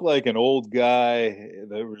 He looked like an old guy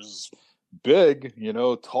that was big,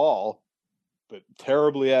 tall, but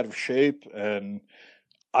terribly out of shape. And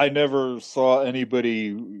I never saw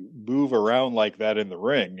anybody move around like that in the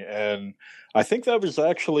ring. And I think that was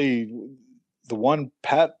actually the one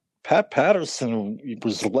Pat Patterson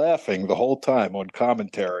was laughing the whole time on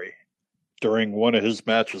commentary during one of his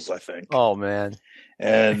matches, I think. Oh, man.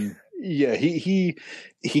 And yeah, he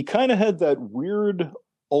kind of had that weird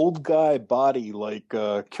old guy body like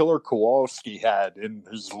Killer Kowalski had in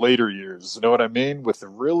his later years. You know what I mean? With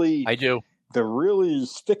I do. The really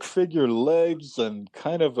stick figure legs and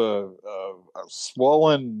kind of a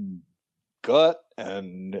swollen gut,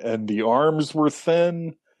 and the arms were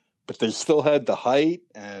thin, but they still had the height.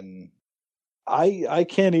 And I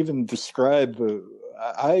can't even describe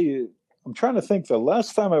I'm trying to think. The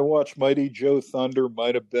last time I watched Mighty Joe Thunder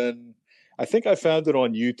might have been, I think I found it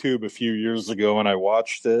on YouTube a few years ago and I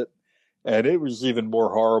watched it, and it was even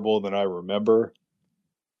more horrible than I remember.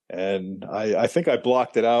 And I think I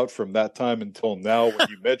blocked it out from that time until now when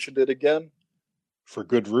you mentioned it again, for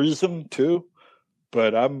good reason too.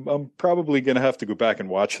 But I'm probably going to have to go back and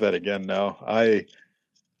watch that again now. I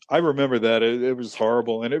remember that it was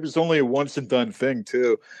horrible, and it was only a once and done thing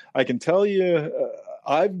too. I can tell you,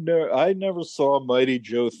 I never saw Mighty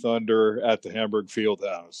Joe Thunder at the Hamburg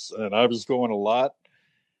Fieldhouse, and I was going a lot.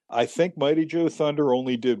 I think Mighty Joe Thunder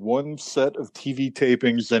only did one set of TV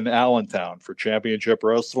tapings in Allentown for Championship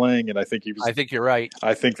Wrestling, and I think you're right.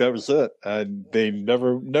 I think that was it, and they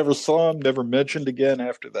never saw him, never mentioned again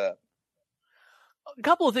after that. a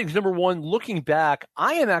couple of things. Number one, looking back,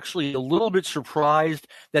 I am actually a little bit surprised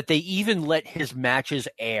that they even let his matches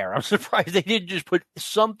air. I'm surprised they didn't just put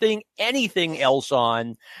anything else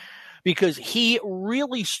on, because he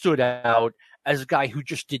really stood out as a guy who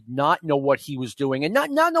just did not know what he was doing. And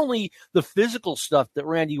not only the physical stuff that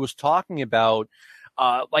Randy was talking about,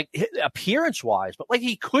 like appearance-wise, but like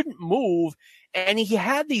he couldn't move, and he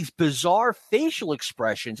had these bizarre facial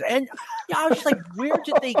expressions. And I was like, where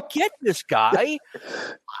did they get this guy?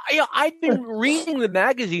 I'd been reading the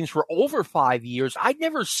magazines for over 5 years. I'd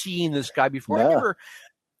never seen this guy before. Yeah. I'd never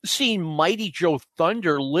seen Mighty Joe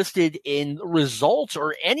Thunder listed in results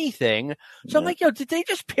or anything. So I'm like, did they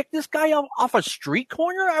just pick this guy off a street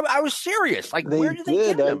corner? I was serious. Like, where did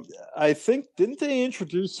they get him? I think, didn't they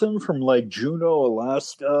introduce him from like Juneau,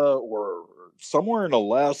 Alaska, or somewhere in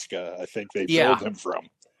Alaska? I think they pulled him from.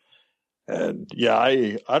 And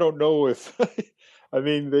I don't know if I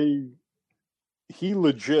mean he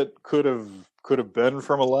legit could have been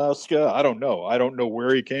from Alaska. I don't know. I don't know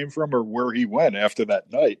where he came from or where he went after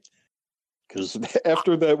that night. Because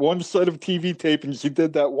after that one set of TV tapings he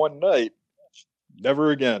did that one night,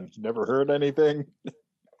 never again. Never heard anything.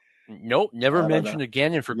 Nope, never mentioned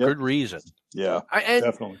again, and for good reason. Yeah,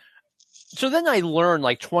 definitely. So then I learned,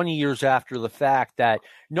 like 20 years after the fact, that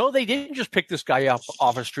no, they didn't just pick this guy up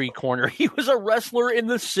off a street corner. He was a wrestler in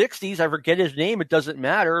the 60s. I forget his name. It doesn't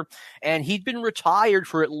matter. And he'd been retired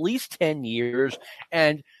for at least 10 years.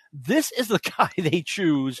 And this is the guy they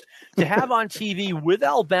choose to have on TV with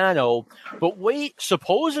Albano. But wait,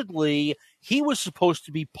 supposedly he was supposed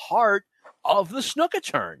to be part of the Snuka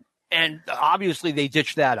turn. And obviously they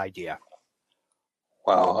ditched that idea.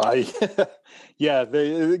 Wow,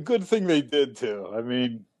 the good thing they did too. I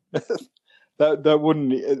mean, that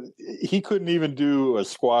wouldn't. He couldn't even do a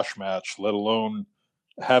squash match, let alone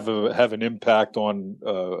have an impact on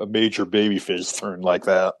a major babyface turn like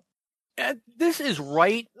that. And this is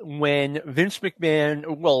right when Vince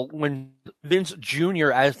McMahon, when Vince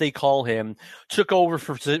Jr., as they call him, took over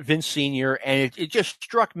for Vince Sr., and it just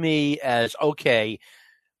struck me as, okay,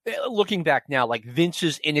 looking back now, like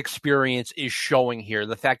Vince's inexperience is showing here.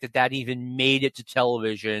 The fact that even made it to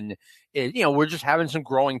television, we're just having some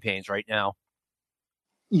growing pains right now.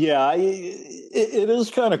 Yeah, it is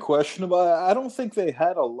kind of questionable. I don't think they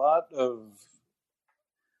had a lot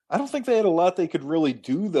they could really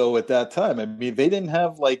do though at that time. I mean, they didn't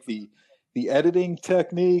have like the editing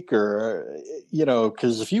technique, or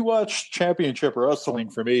because if you watch Championship Wrestling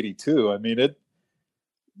from '82, I mean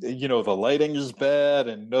the lighting is bad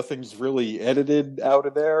and nothing's really edited out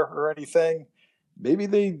of there or anything. Maybe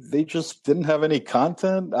they just didn't have any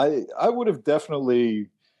content. I would have definitely,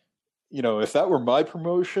 if that were my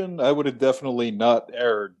promotion, I would have definitely not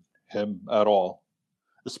aired him at all,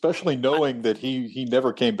 especially knowing that he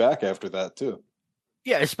never came back after that too.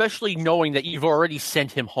 Yeah, especially knowing that you've already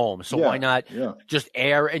sent him home. So why not just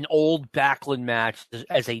air an old Backlund match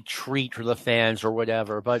as a treat for the fans or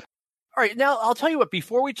whatever. But all right, now I'll tell you what,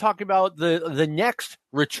 before we talk about the next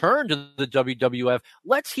return to the WWF,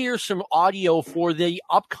 let's hear some audio for the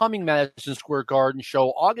upcoming Madison Square Garden show,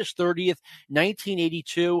 August 30th,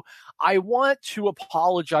 1982. I want to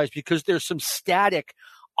apologize because there's some static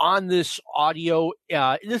on this audio.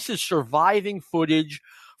 This is surviving footage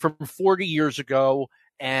from 40 years ago.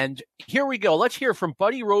 And here we go. Let's hear from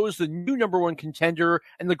Buddy Rose, the new #1 contender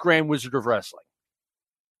and the Grand Wizard of Wrestling.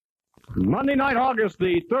 Monday night, August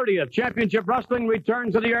the 30th, Championship Wrestling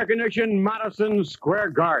returns to the air-conditioned Madison Square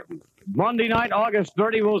Garden. Monday night, August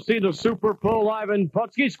 30, we'll see the Super Pull Ivan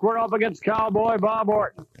Putski square off against Cowboy Bob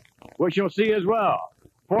Orton. We shall see as well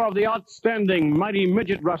 4 of the outstanding Mighty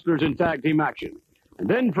Midget wrestlers in tag team action. And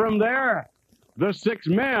then from there, the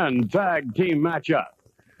 6-man tag team matchup.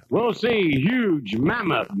 We'll see huge,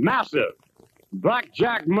 mammoth, massive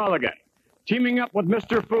Blackjack Mulligan teaming up with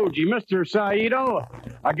Mr. Fuji, Mr. Saito,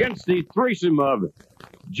 against the threesome of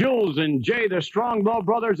Jules and Jay, the Strongbow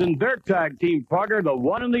brothers, and their tag team partner, the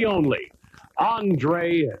one and the only,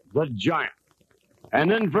 Andre the Giant. And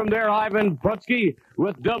then from there, Ivan Putski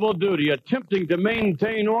with double duty, attempting to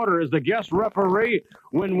maintain order as the guest referee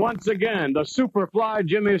when once again the Superfly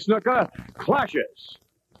Jimmy Snuka clashes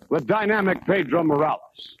with dynamic Pedro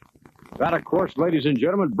Morales. That, of course, ladies and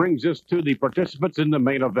gentlemen, brings us to the participants in the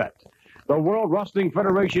main event. The World Wrestling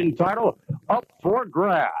Federation title up for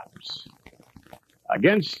grabs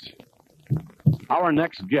against our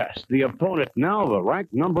next guest. The opponent now the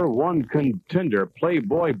ranked #1 contender,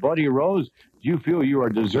 Playboy Buddy Rose, you feel you are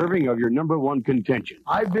deserving of your number one contention?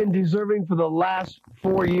 I've been deserving for the last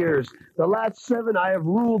 4 years. The last 7, I have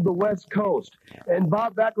ruled the West Coast. And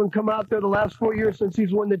Bob Backlund come out there the last 4 years since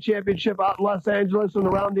he's won the championship out in Los Angeles and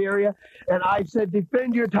around the area. And I said,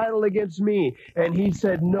 defend your title against me. And he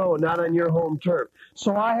said, no, not on your home turf.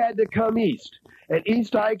 So I had to come east. And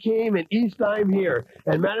east I came, and east I'm here.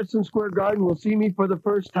 And Madison Square Garden will see me for the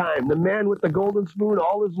first time. The man with the golden spoon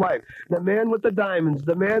all his life. The man with the diamonds.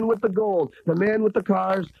 The man with the gold. The man with the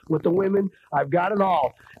cars. With the women. I've got it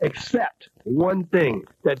all. Except one thing.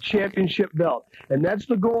 That championship belt. And that's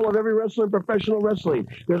the goal of every wrestler in professional wrestling.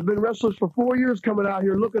 There's been wrestlers for 4 years coming out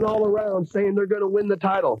here looking all around saying they're going to win the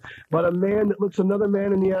title. But a man that looks another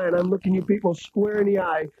man in the eye, and I'm looking you people square in the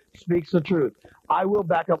eye, speaks the truth. I will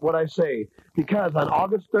back up what I say, because on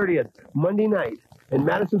August 30th, Monday night, in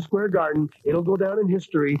Madison Square Garden, it'll go down in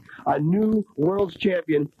history, a new world's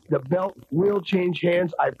champion. The belt will change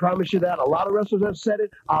hands. I promise you that. A lot of wrestlers have said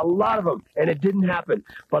it, a lot of them, and it didn't happen.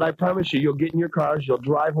 But I promise you, you'll get in your cars, you'll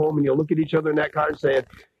drive home, and you'll look at each other in that car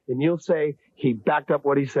and you'll say, he backed up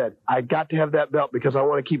what he said. I got to have that belt because I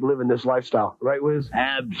want to keep living this lifestyle. Right, Wiz?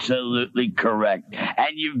 Absolutely correct. And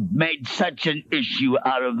you've made such an issue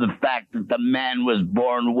out of the fact that the man was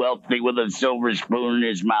born wealthy with a silver spoon in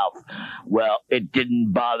his mouth. Well, it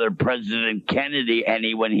didn't bother President Kennedy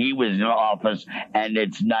any when he was in office, and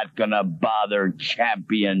it's not going to bother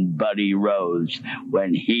champion Buddy Rose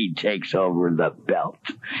when he takes over the belt.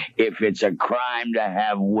 If it's a crime to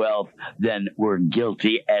have wealth, then we're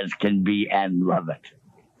guilty as can be and love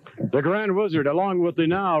it. The Grand Wizard, along with the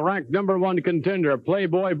now ranked number one contender,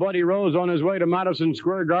 Playboy Buddy Rose, on his way to Madison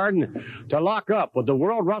Square Garden to lock up with the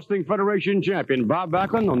World Wrestling Federation champion, Bob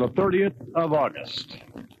Backlund, on the 30th of August.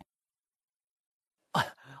 A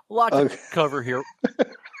lot to cover here.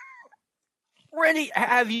 Randy,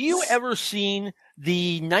 have you ever seen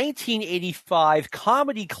the 1985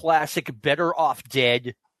 comedy classic Better Off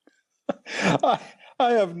Dead?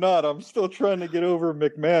 I have not. I'm still trying to get over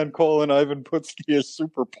McMahon calling Ivan Putski a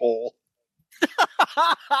super pole.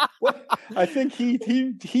 I think he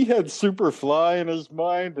had Superfly in his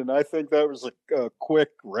mind, and I think that was a quick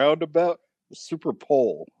roundabout. The super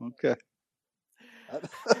pole. Okay.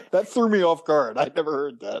 That threw me off guard. I never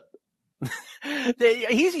heard that.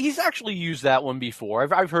 He's actually used that one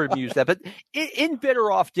before. I've heard him use that, but in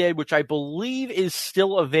Better Off Dead, which I believe is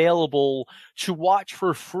still available to watch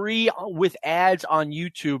for free with ads on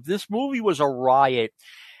YouTube, this movie was a riot.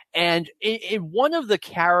 And in one of the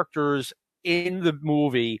characters in the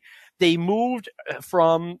movie, they moved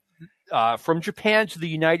from Japan to the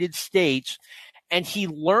United States, and he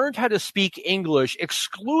learned how to speak English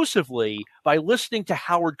exclusively by listening to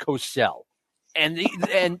Howard Cosell. And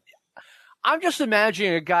I'm just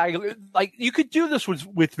imagining a guy like you could do this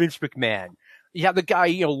with Vince McMahon. You have the guy,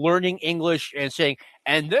 learning English and saying,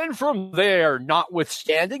 and then from there,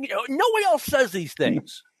 notwithstanding, no one else says these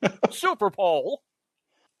things. Super Pole.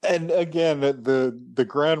 And again, the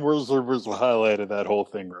Grand Wizard was the highlight of that whole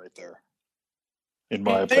thing right there, in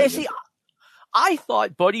my opinion. See, I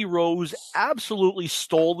thought Buddy Rose absolutely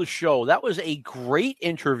stole the show. That was a great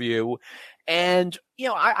interview. And,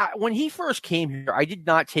 I when he first came here, I did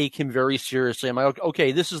not take him very seriously. I'm like,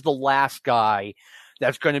 okay, this is the last guy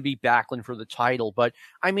that's going to be Backlund for the title. But,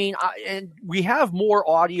 and we have more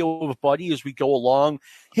audio of Buddy as we go along.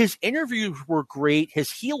 His interviews were great.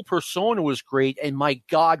 His heel persona was great. And, my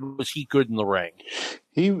God, was he good in the ring.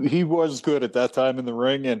 He was good at that time in the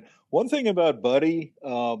ring. And one thing about Buddy,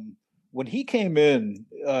 when he came in,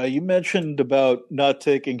 you mentioned about not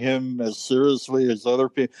taking him as seriously as other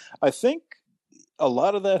people. I think a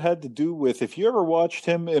lot of that had to do with, if you ever watched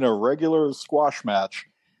him in a regular squash match,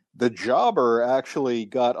 the jobber actually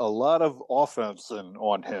got a lot of offense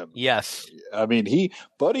on him. Yes. I mean,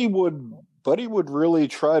 Buddy would really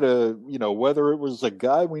try to, whether it was a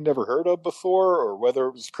guy we never heard of before or whether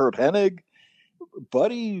it was Kurt Hennig,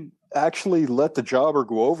 Buddy actually let the jobber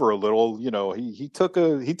go over a little. He took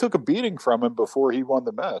a beating from him before he won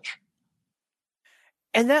the match.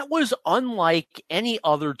 And that was unlike any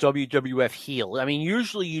other WWF heel. I mean,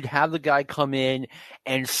 usually you'd have the guy come in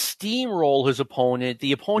and steamroll his opponent.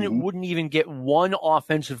 The opponent wouldn't even get one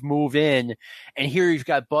offensive move in. And here you've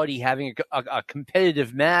got Buddy having a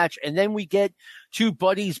competitive match. And then we get to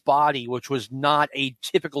Buddy's body, which was not a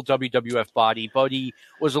typical WWF body. Buddy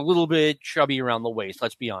was a little bit chubby around the waist,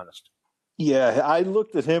 let's be honest. Yeah, I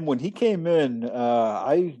looked at him when he came in.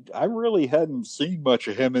 I really hadn't seen much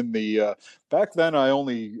of him in the back then. I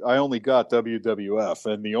only got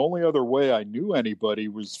WWF, and the only other way I knew anybody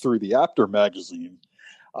was through the Apter magazine.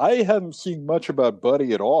 I hadn't seen much about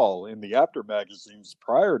Buddy at all in the After magazines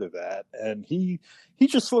prior to that, and he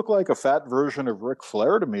just looked like a fat version of Ric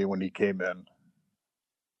Flair to me when he came in.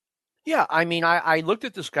 Yeah, I mean, I looked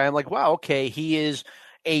at this guy. I'm like, wow, okay, he is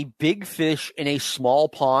a big fish in a small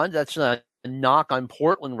pond. That's a knock on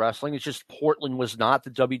Portland wrestling. It's just Portland was not the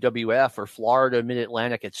WWF or Florida,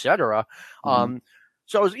 Mid-Atlantic, etc. Mm-hmm.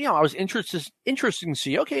 So I was interesting to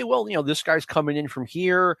see, okay, well, this guy's coming in from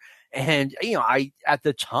here. And, at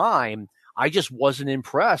the time, I just wasn't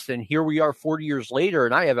impressed. And here we are 40 years later,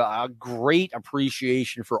 and I have a great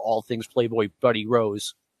appreciation for all things Playboy Buddy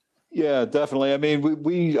Rose. Yeah, definitely. I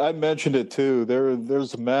mean, I mentioned it too.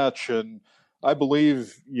 There's a match, and I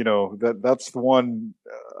believe, that's the one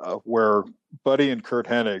where Buddy and Curt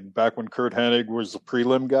Hennig, back when Curt Hennig was the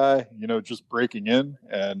prelim guy, just breaking in,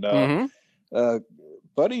 and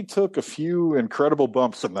Buddy took a few incredible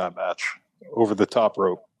bumps in that match over the top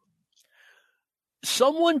rope.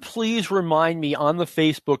 Someone please remind me on the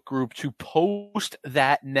Facebook group to post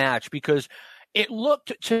that match, because it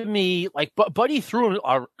looked to me like Buddy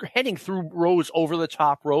Hennig threw Rose over the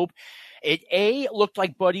top rope. It looked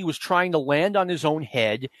like Buddy was trying to land on his own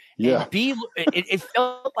head. Yeah. And B, it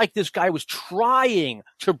felt like this guy was trying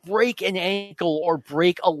to break an ankle or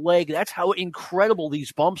break a leg. That's how incredible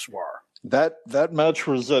these bumps were. That match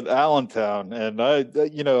was at Allentown, and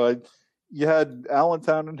you had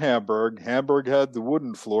Allentown and Hamburg. Hamburg had the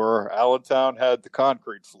wooden floor. Allentown had the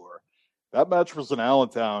concrete floor. That match was in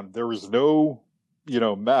Allentown. There was no,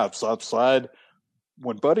 mats outside.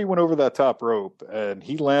 When Buddy went over that top rope and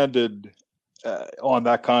he landed on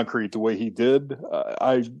that concrete the way he did,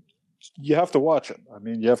 you have to watch it. I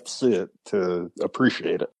mean, you have to see it to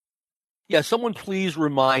appreciate it. Yeah, someone please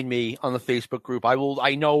remind me on the Facebook group.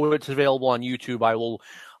 I know it's available on YouTube. I will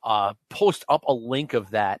post up a link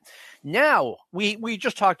of that. Now, we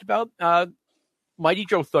just talked about Mighty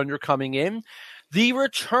Joe Thunder coming in. The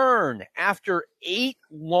return after 8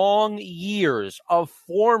 long years of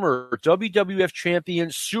former WWF champion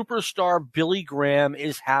superstar Billy Graham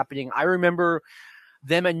is happening. I remember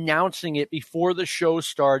them announcing it before the show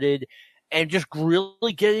started and just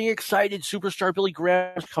really getting excited. Superstar Billy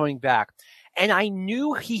Graham's coming back. And I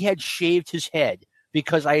knew he had shaved his head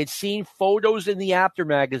because I had seen photos in the After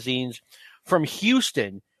magazines from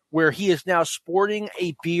Houston where he is now sporting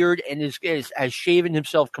a beard and has shaven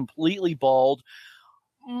himself completely bald.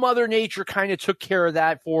 Mother Nature kind of took care of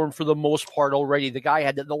that for him for the most part already. The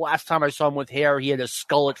guy the last time I saw him with hair, he had a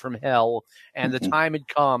skullet from hell, and the time had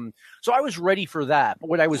come. So I was ready for that. But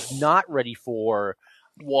what I was not ready for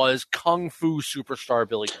was Kung Fu superstar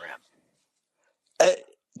Billy Graham.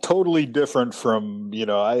 Totally different from,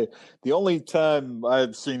 the only time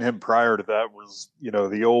I've seen him prior to that was,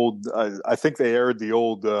 the old, I think they aired the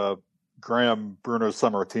old Graham Bruno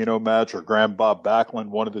Sammartino match or Graham Bob Backlund,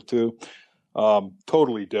 one of the two.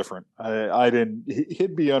 Totally different.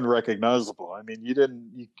 He'd be unrecognizable. I mean,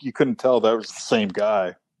 you couldn't tell that was the same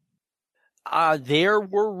guy. There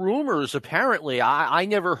were rumors, apparently. I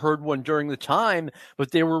never heard one during the time,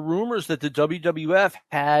 but there were rumors that the WWF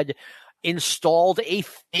had installed a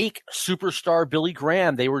fake superstar Billy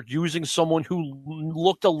Graham. They were using someone who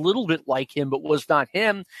looked a little bit like him, but was not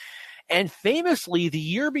him. And famously, the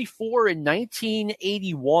year before in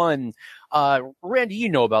 1981, Randy, you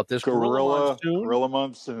know about this. Gorilla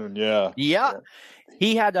Monsoon, yeah. Yeah.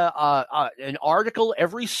 He had an article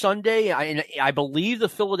every Sunday, I believe the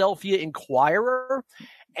Philadelphia Inquirer,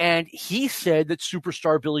 and he said that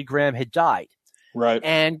superstar Billy Graham had died. Right.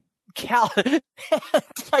 And Cal,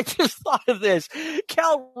 I just thought of this.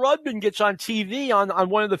 Cal Rudman gets on TV on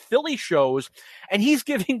one of the Philly shows, and he's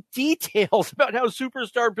giving details about how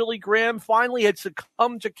superstar Billy Graham finally had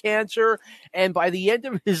succumbed to cancer, and by the end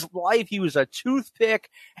of his life, he was a toothpick.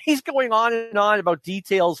 He's going on and on about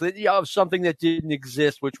details of something that didn't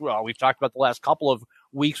exist, which, well, we've talked about the last couple of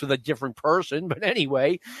weeks with a different person. But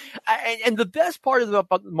anyway, and the best part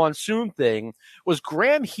about the Monsoon thing was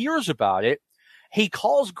Graham hears about it. He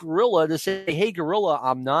calls Gorilla to say, hey, Gorilla,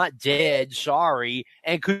 I'm not dead. Sorry.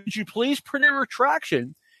 And could you please print a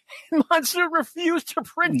retraction? And Monsoon refused to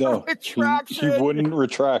print a retraction. He wouldn't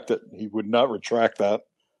retract it. He would not retract that.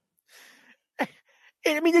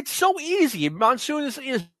 I mean, it's so easy. Monsoon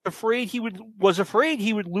is afraid was afraid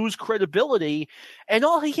he would lose credibility. And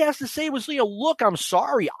all he has to say was, look, I'm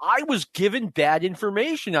sorry. I was given bad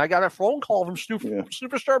information. I got a phone call from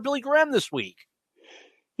superstar Billy Graham this week.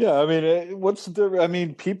 Yeah, I mean, what's the difference? I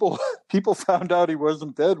mean, people found out he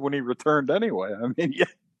wasn't dead when he returned anyway. I mean,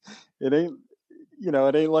 it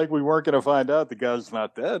ain't like we weren't going to find out the guy's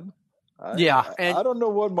not dead. I don't know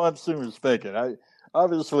what Monsoon was thinking.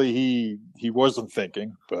 Obviously he wasn't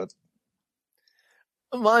thinking, but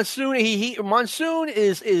Monsoon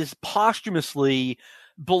is posthumously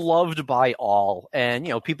beloved by all, and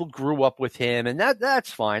people grew up with him, and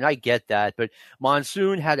that's fine. I get that, but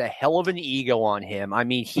Monsoon had a hell of an ego on him. I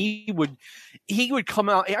mean, he would come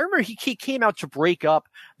out. I remember he came out to break up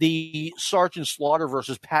the Sergeant Slaughter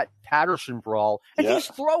versus Pat Patterson brawl, and he's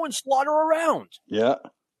throwing Slaughter around. Yeah,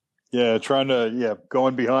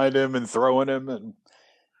 going behind him and throwing him, and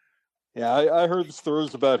I heard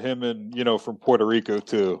stories about him and from Puerto Rico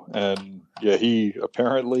too, and he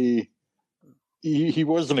apparently. He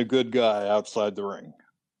wasn't a good guy outside the ring.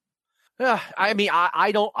 I mean,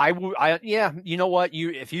 you know what?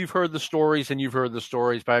 If you've heard the stories, and you've heard the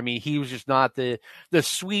stories, but I mean, he was just not the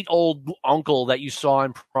sweet old uncle that you saw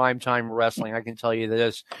in primetime wrestling. I can tell you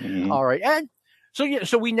this. Mm-hmm. All right. And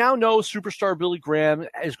so we now know Superstar Billy Graham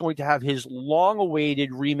is going to have his long-awaited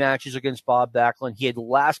rematches against Bob Backlund. He had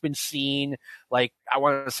last been seen, I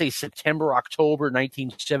want to say September, October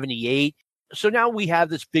 1978. So now we have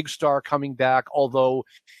this big star coming back, although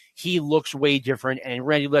he looks way different. And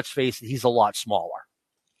Randy, let's face it, he's a lot smaller.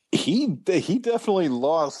 He definitely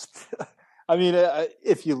lost. I mean,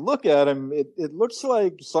 if you look at him, it looks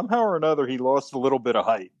like somehow or another he lost a little bit of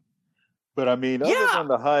height. But I mean, other than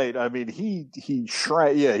the height, I mean, he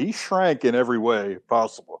shrank. Yeah, he shrank in every way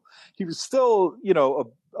possible. He was still,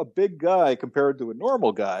 a big guy compared to a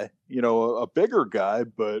normal guy. A bigger guy,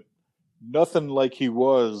 but nothing like he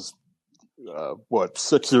was.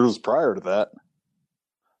 6 years prior to that?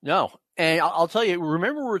 No. And I'll tell you,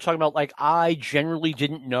 remember we were talking about, I generally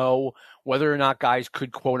didn't know whether or not guys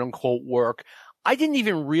could quote unquote work. I didn't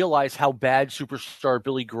even realize how bad Superstar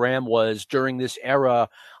Billy Graham was during this era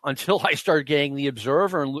until I started getting the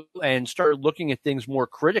Observer and started looking at things more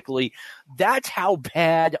critically. That's how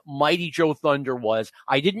bad Mighty Joe Thunder was.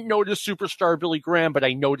 I didn't notice Superstar Billy Graham, but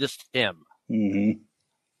I noticed him. Mm-hmm.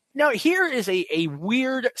 Now, here is a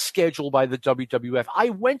weird schedule by the WWF. I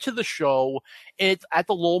went to the show at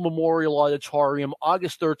the Lowell Memorial Auditorium,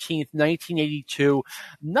 August 13th, 1982.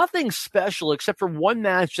 Nothing special except for one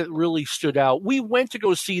match that really stood out. We went to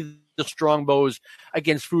go see the Strongbos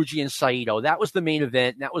against Fuji and Saito. That was the main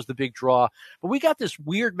event, and that was the big draw. But we got this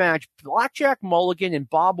weird match, Blackjack Mulligan and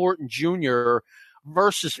Bob Orton Jr.,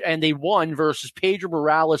 they won versus Pedro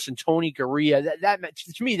Morales and Tony Garea. That match,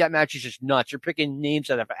 to me, that match is just nuts. You're picking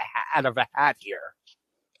names out of a hat here.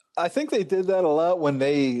 I think they did that a lot when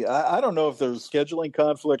I don't know if there's scheduling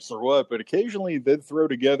conflicts or what, but occasionally they'd throw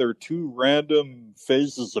together two random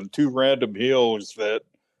faces and two random heels that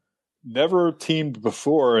never teamed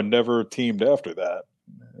before and never teamed after that.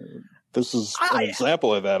 This is an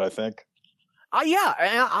example of that, I think.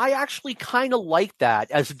 I actually kind of liked that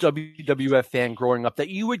as a WWF fan growing up, that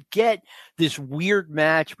you would get this weird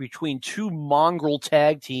match between two mongrel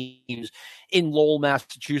tag teams in Lowell,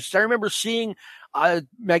 Massachusetts. I remember seeing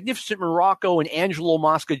Magnificent Morocco and Angelo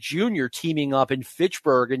Mosca Jr. teaming up in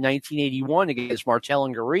Fitchburg in 1981 against Martel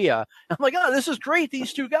and Garea. I'm like, this is great,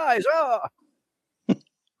 these two guys.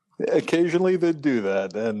 Occasionally they do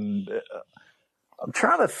that, and I'm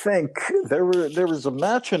trying to think. There was a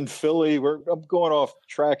match in Philly where I'm going off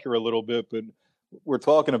track here a little bit, but we're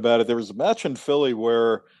talking about it. There was a match in Philly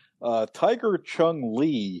where Tiger Chung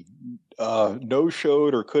Lee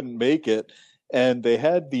no-showed or couldn't make it, and they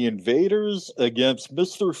had the Invaders against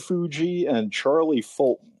Mr. Fuji and Charlie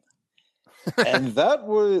Fulton. And that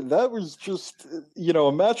was just,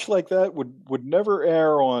 a match like that would never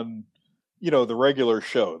air on, the regular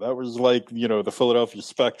show. That was like, the Philadelphia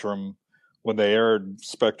Spectrum when they aired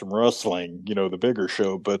Spectrum Wrestling, the bigger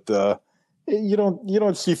show. But you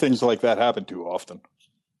don't see things like that happen too often.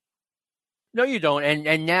 No, you don't.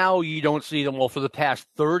 And now you don't see them. Well, for the past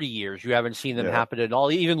 30 years, you haven't seen them happen at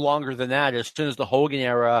all. Even longer than that, as soon as the Hogan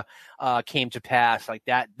era came to pass, like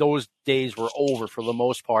that, those days were over for the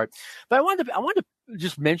most part. But I wanted to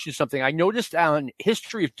just mention something. I noticed on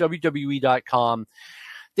historyofwwe.com,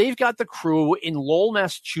 they've got the crew in Lowell,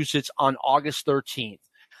 Massachusetts on August 13th.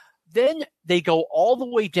 Then they go all the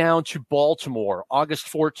way down to Baltimore, August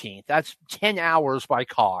 14th. That's 10 hours by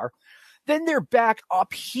car. Then they're back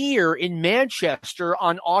up here in Manchester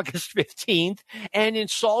on August 15th and in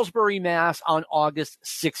Salisbury, Mass on August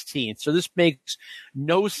 16th. So this makes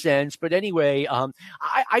no sense. But anyway,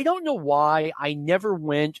 I don't know why I never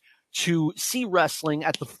went to see wrestling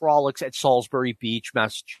at the Frolics at Salisbury Beach,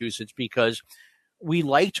 Massachusetts, because we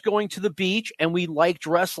liked going to the beach and we liked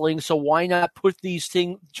wrestling. So why not put these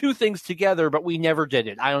two things together? But we never did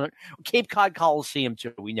it. Cape Cod Coliseum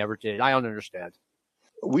too. We never did it. I don't understand.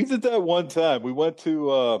 We did that one time. We went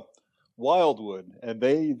to Wildwood, and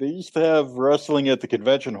they used to have wrestling at the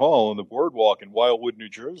convention hall on the boardwalk in Wildwood, New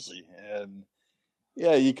Jersey. And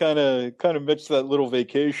Yeah, you kind of mix that little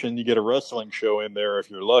vacation. You get a wrestling show in there if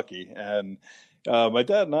you're lucky. And my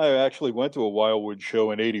dad and I actually went to a Wildwood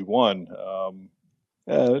show in '81.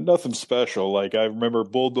 Nothing special. Like I remember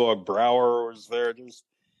Bulldog Brower was there.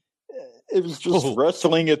 It was just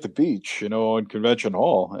wrestling at the beach, in Convention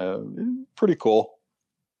Hall. Pretty cool.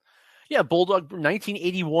 Yeah,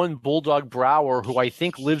 1981 Bulldog Brower, who I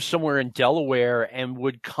think lives somewhere in Delaware and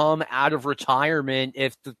would come out of retirement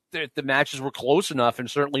if the matches were close enough,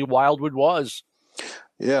 and certainly Wildwood was.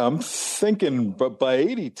 Yeah, I'm thinking, but by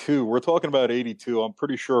 '82, we're talking about '82. I'm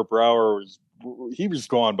pretty sure Brower was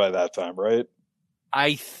gone by that time, right?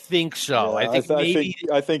 I think so. Yeah,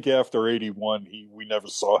 I think after '81, we never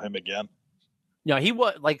saw him again. No, he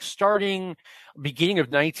was starting beginning of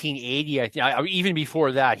 1980. Even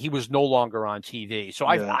before that, he was no longer on TV. So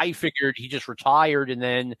I figured he just retired, and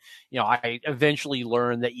then I eventually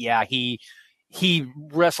learned that he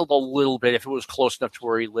wrestled a little bit if it was close enough to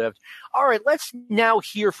where he lived. All right, let's now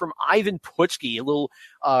hear from Ivan Putski, a little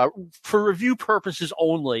for review purposes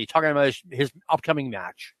only, talking about his upcoming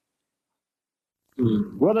match.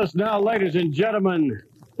 With us now, ladies and gentlemen,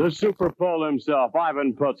 the Super Pole himself,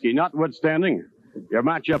 Ivan Putski, notwithstanding your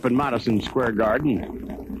matchup in Madison Square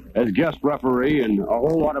Garden as guest referee and a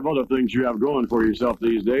whole lot of other things you have going for yourself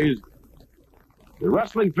these days. The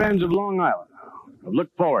wrestling fans of Long Island have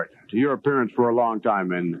looked forward to your appearance for a long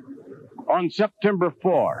time, and on September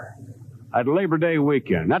 4 at Labor Day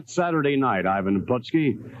weekend, that Saturday night, Ivan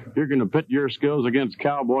Putski, you're going to pit your skills against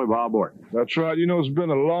Cowboy Bob Orton. That's right. It's been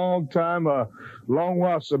a long time, long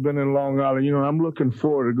while since I've been in Long Island. I'm looking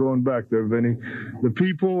forward to going back there, Vinny. The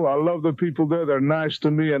people, I love the people there. They're nice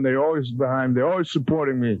to me, and they're always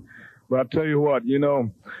supporting me. But I tell you what,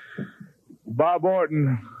 Bob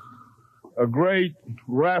Orton, a great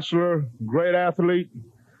wrestler, great athlete.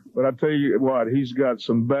 But I tell you what, he's got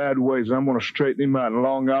some bad ways. I'm going to straighten him out in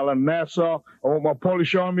Long Island, Nassau. I want my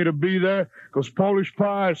Polish army to be there because Polish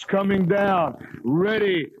Pie is coming down.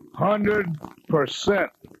 Ready, 100%.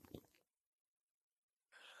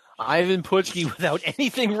 Ivan Putski without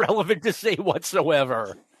anything relevant to say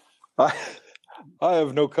whatsoever. I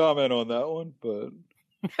have no comment on that one, but...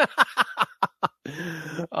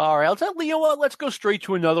 All right, I'll tell you what, let's go straight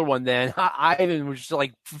to another one then. Ivan was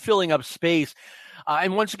just filling up space.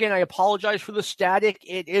 And once again, I apologize for the static.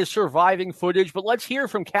 It is surviving footage, but let's hear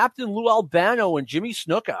from Captain Lou Albano and Jimmy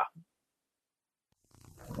Snuka.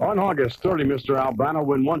 On August 30, Mr. Albano,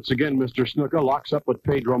 when once again Mr. Snuka locks up with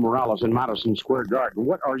Pedro Morales in Madison Square Garden,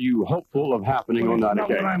 what are you hopeful of happening on that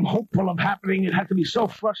occasion? What I'm hopeful of happening, it had to be so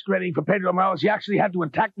frustrating for Pedro Morales. He actually had to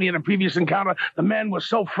attack me in a previous encounter. The man was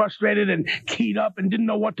so frustrated and keyed up and didn't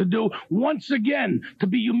know what to do. Once again, to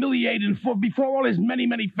be humiliated before all his many,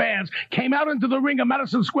 many fans, came out into the ring of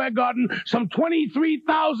Madison Square Garden, some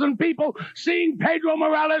 23,000 people seeing Pedro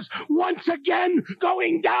Morales once again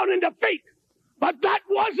going down in defeat. But that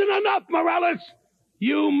wasn't enough, Morales.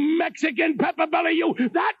 You Mexican pepper belly, you.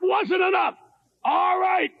 That wasn't enough. All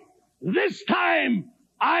right. This time,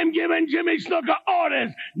 I'm giving Jimmy Snuka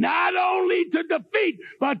orders not only to defeat,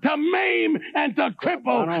 but to maim and to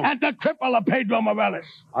cripple a Pedro Morales.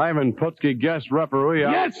 Ivan Putski, guest referee.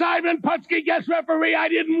 Yes, Ivan Putski, guest referee. I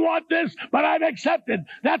didn't want this, but I've accepted.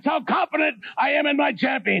 That's how confident I am in my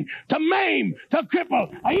champion. To maim, to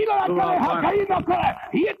cripple. Pedro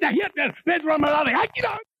Morales.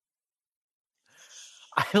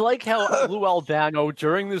 I like how Lou Albano,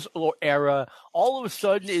 during this era, all of a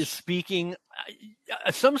sudden is speaking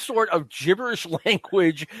some sort of gibberish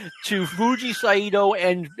language to Fuji Saito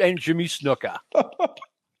and Jimmy Snuka.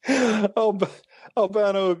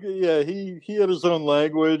 Albano, yeah, he had his own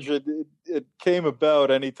language. It came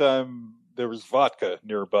about anytime there was vodka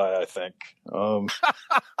nearby, I think.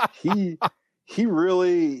 He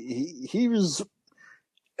was...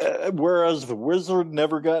 whereas the Wizard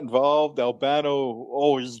never got involved, Albano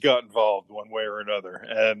always got involved one way or another.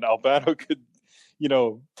 And Albano could,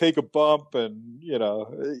 take a bump and,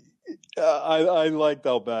 I liked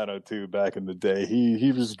Albano too back in the day.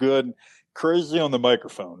 He was good, crazy on the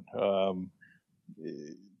microphone.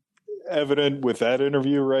 Evident with that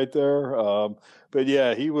interview right there. But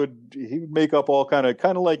yeah, he would make up all kind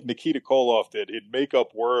of like Nikita Koloff did. He'd make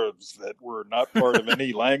up words that were not part of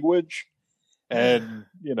any language. And,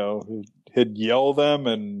 he'd yell them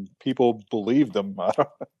and people believed them.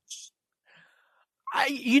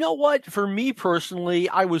 You know what? For me personally,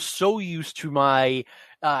 I was so used to my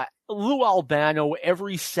Lou Albano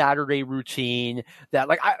every Saturday routine that,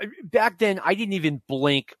 back then, I didn't even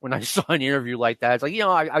blink when I saw an interview like that. It's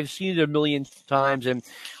I've seen it a million times. And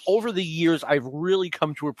over the years, I've really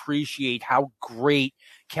come to appreciate how great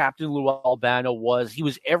Captain Lou Albano was. He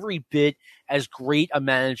was every bit as great a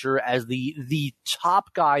manager as the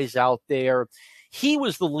top guys out there. He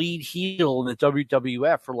was the lead heel in the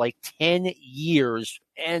WWF for like 10 years.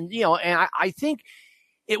 And, I think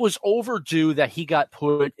it was overdue that he got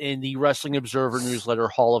put in the Wrestling Observer Newsletter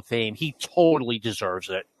Hall of Fame. He totally deserves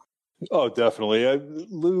it. Oh, definitely.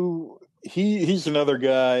 Lou, he's another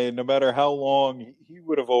guy. No matter how long, he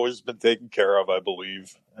would have always been taken care of, I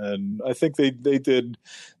believe. And I think they did.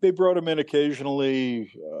 They brought him in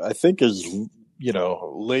occasionally, I think as,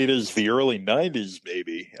 late as the early 90s,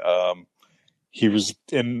 maybe. He was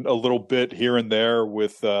in a little bit here and there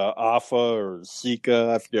with Afa or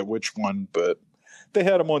Sika. I forget which one, but they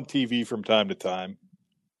had him on TV from time to time.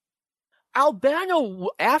 Albano,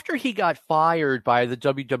 after he got fired by the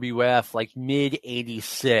WWF, like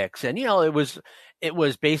mid-86, and, it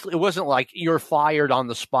was basically, it wasn't like you're fired on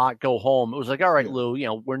the spot, go home. It was like, all right,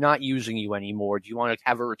 Lou, we're not using you anymore. Do you want to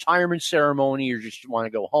have a retirement ceremony or just want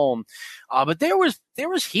to go home? But there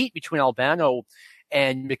was heat between Albano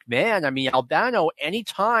and McMahon. I mean, Albano,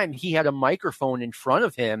 anytime he had a microphone in front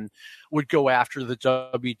of him, would go after the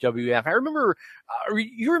WWF. I remember,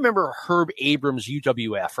 you remember Herb Abrams'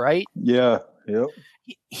 UWF, right? Yeah. Yep.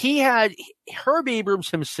 He had Herb Abrams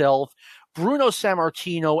himself, Bruno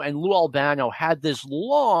Sammartino, and Lou Albano had this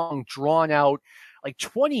long, drawn-out, like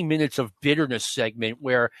 20 minutes of bitterness segment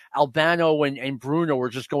where Albano and Bruno were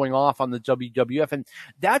just going off on the WWF. And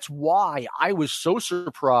that's why I was so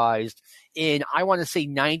surprised in, I want to say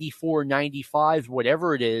 94, 95,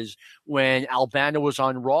 whatever it is, when Albano was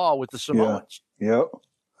on Raw with the Samoans. Yeah. Yep.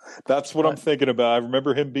 That's what I'm thinking about. I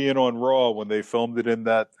remember him being on Raw when they filmed it in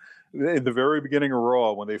the very beginning of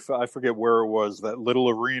Raw, when I forget where it was, that little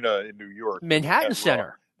arena in New York. Manhattan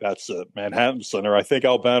Center. That's it. Manhattan Center. I think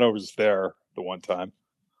Albano was there the one time.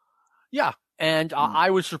 Yeah. And I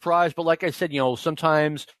was surprised, but like I said,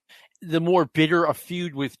 sometimes the more bitter a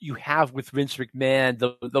feud you have with Vince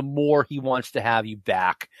McMahon, the more he wants to have you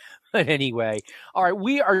back. But anyway, all right,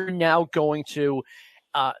 we are now going to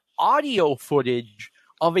audio footage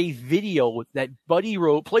of a video that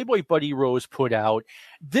Playboy Buddy Rose put out.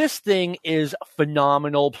 This thing is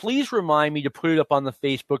phenomenal. Please remind me to put it up on the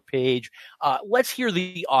Facebook page. Let's hear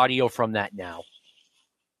the audio from that now.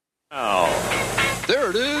 Oh,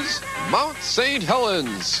 there it is, Mount St.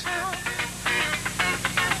 Helens.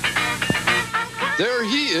 There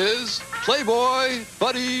he is, Playboy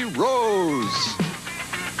Buddy Rose.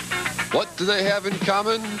 What do they have in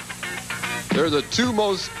common? They're the two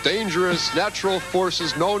most dangerous natural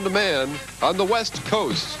forces known to man on the West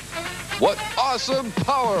Coast. What awesome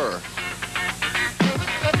power!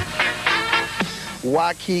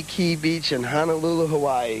 Waikiki Beach in Honolulu,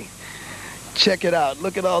 Hawaii. Check it out.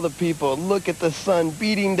 Look at all the people. Look at the sun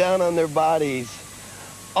beating down on their bodies.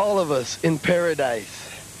 All of us in paradise.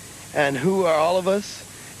 And who are all of us?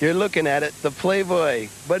 You're looking at it. The Playboy,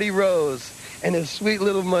 Buddy Rose, and his sweet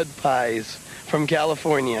little mud pies from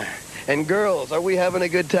California. And girls, are we having a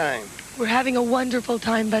good time? We're having a wonderful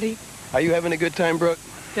time, buddy. Are you having a good time, Brooke?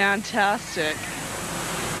 Fantastic.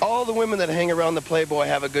 All the women that hang around the Playboy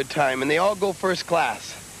have a good time, and they all go first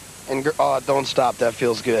class. And don't stop. That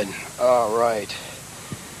feels good. All right.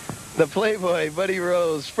 The Playboy, Buddy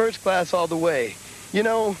Rose, first class all the way.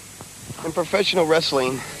 In professional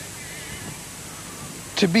wrestling,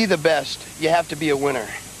 to be the best, you have to be a winner.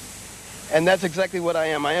 And that's exactly what I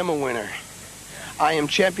am. I am a winner. I am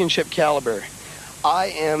championship caliber. I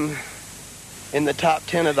am in the top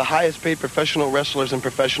 10 of the highest paid professional wrestlers in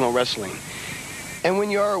professional wrestling. And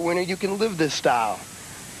when you are a winner, you can live this style.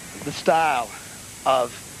 The style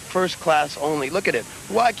of first class only. Look at it.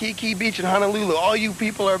 Waikiki Beach in Honolulu. All you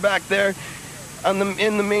people are back there in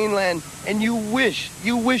the mainland, and you wish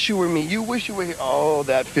you were me. You wish you were here. Oh,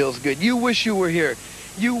 that feels good. You wish you were here.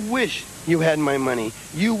 You wish you had my money.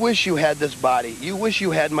 You wish you had this body. You wish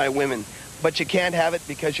you had my women. But you can't have it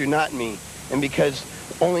because you're not me, and because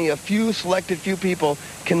only a few selected few people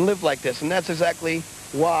can live like this. And that's exactly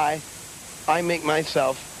why I make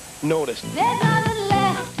myself noticed. There's nothing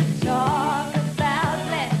left to talk about.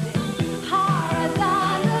 Let's get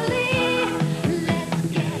horizontally. Let's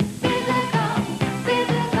get physical,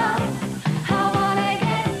 physical. I wanna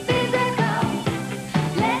get physical.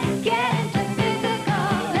 Let's get into physical.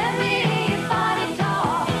 Let me hear your body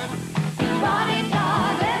talk. Body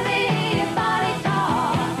talk. Let me hear your body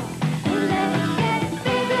talk. Let's get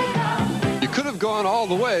physical. You could have gone all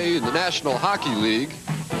the way in the National Hockey League.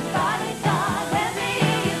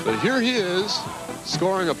 But here he is,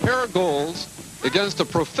 scoring a pair of goals against a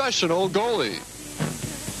professional goalie.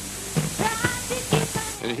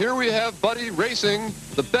 And here we have Buddy racing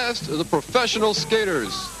the best of the professional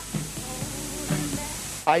skaters.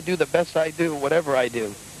 I do the best I do, whatever I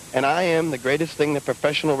do. And I am the greatest thing that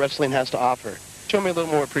professional wrestling has to offer. Show me a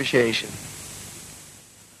little more appreciation.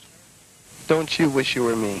 Don't you wish you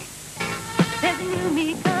were me? There's a new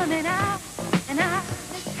me coming out, and I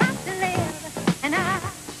just have to live, and I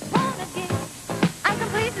wanna give. I'm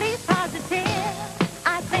completely positive.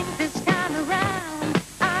 I think this time around,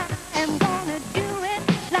 I am gonna do it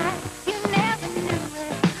like you never knew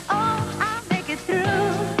it. Oh, I'll make it through.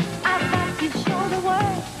 I've got to show the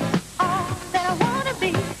world all that I wanna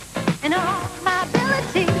be, and all my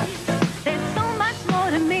abilities. There's so much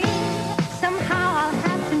more to me. Somehow I'll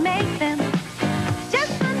have to make them.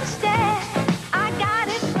 Just understand, I got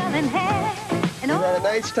it well in hand. And You had a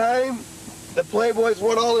nice time? The Playboys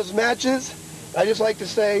won all his matches? I just like to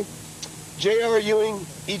say, J.R. Ewing,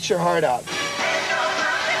 eat your heart out.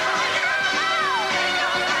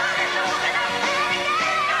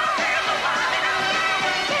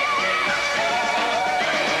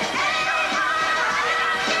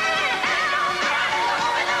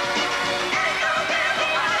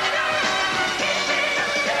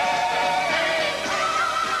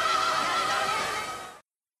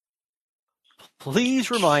 Please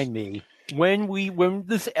remind me when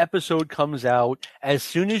this episode comes out, as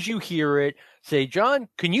soon as you hear it, say, John,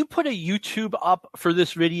 can you put a YouTube up for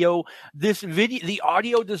this video? This video, the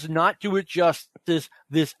audio does not do it justice.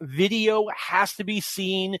 This video has to be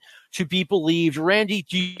seen to be believed. Randy,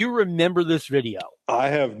 do you remember this video? I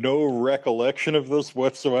have no recollection of this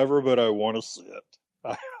whatsoever, but I want to see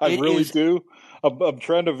it. I It really is- do. I'm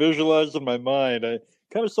trying to visualize in my mind. It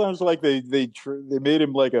kind of sounds like they made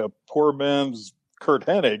him like a poor man's Kurt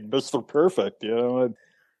Hennig, Mr. Perfect, you know, and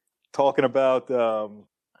talking about.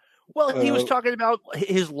 Well, he was talking about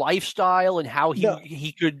his lifestyle and how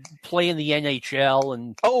he could play in the NHL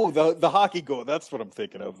and the hockey goal. That's what I'm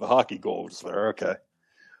thinking of. The hockey goals there. Okay.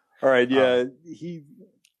 All right. Yeah. He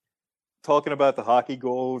talking about the hockey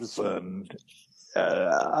goals, and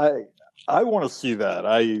I want to see that.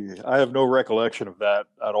 I have no recollection of that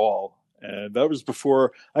at all. And that was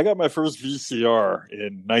before I got my first VCR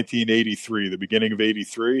in 1983, the beginning of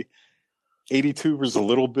 83. 82 was a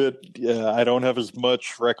little bit, I don't have as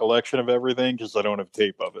much recollection of everything because I don't have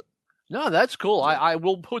tape of it. No, that's cool. I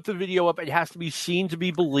will put the video up. It has to be seen to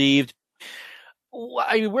be believed.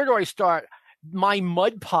 I mean, where do I start? My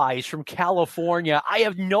mud pies from California. I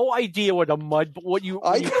have no idea what when you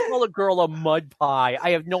call a girl a mud pie,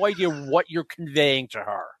 I have no idea what you're conveying to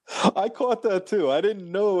her. I caught that too. I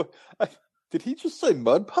didn't know. Did he just say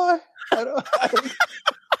mud pie? A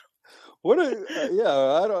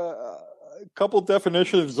couple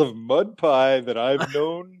definitions of mud pie that I've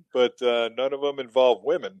known, but none of them involve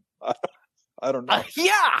women. I don't know.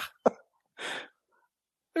 Yeah.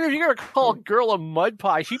 If you're going to call a girl a mud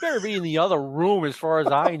pie, she better be in the other room as far as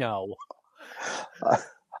I know.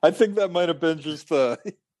 I think that might have been just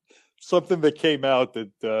something that came out that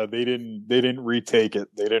they didn't retake it.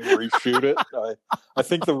 They didn't reshoot it. I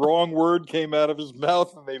think the wrong word came out of his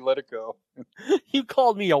mouth and they let it go. You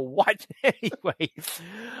called me a what? Anyway.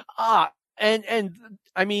 And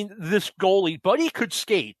I mean, this goalie, Buddy could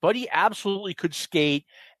skate. Buddy absolutely could skate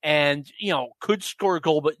and, could score a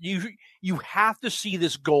goal, but you have to see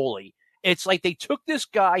this goalie. It's like they took this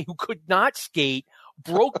guy who could not skate,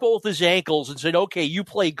 broke both his ankles and said, okay, you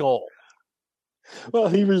play goal. Well,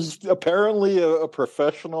 he was apparently a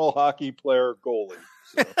professional hockey player goalie.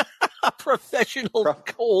 So. A professional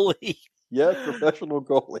goalie. Yeah, professional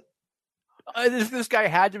goalie. This guy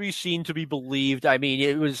had to be seen to be believed. I mean,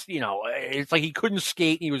 it was, it's like he couldn't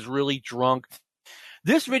skate and he was really drunk.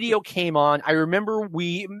 This video came on. I remember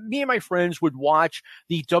me and my friends would watch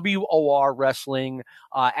the WOR wrestling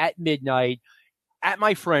at midnight at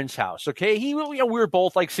my friend's house. Okay. We were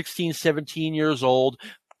both like 16, 17 years old,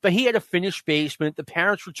 but he had a finished basement. The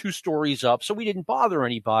parents were 2 stories up, so we didn't bother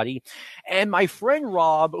anybody. And my friend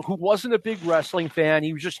Rob, who wasn't a big wrestling fan,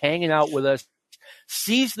 he was just hanging out with us,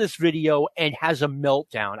 sees this video and has a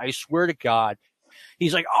meltdown. I swear to God.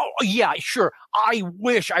 He's like, oh, yeah, sure. I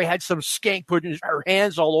wish I had some skank putting her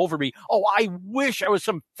hands all over me. Oh, I wish I was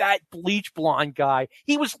some fat bleach blonde guy.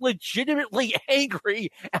 He was legitimately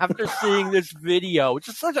angry after seeing this video. It's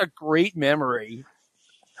just such a great memory.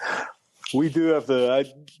 We do have to.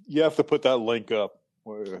 You have to put that link up.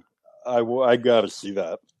 I got to see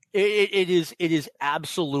that. It is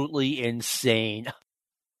absolutely insane.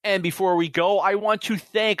 And before we go, I want to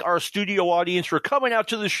thank our studio audience for coming out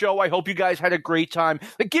to the show. I hope you guys had a great time.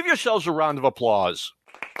 Give yourselves a round of applause.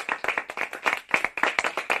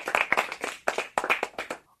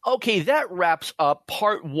 Okay, that wraps up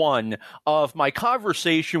part one of my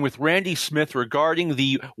conversation with Randy Smith regarding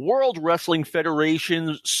the World Wrestling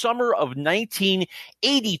Federation's summer of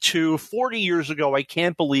 1982, 40 years ago. I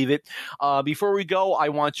can't believe it. Before we go, I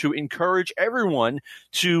want to encourage everyone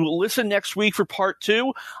to listen next week for part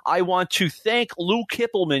two. I want to thank Lou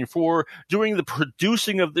Kippelman for doing the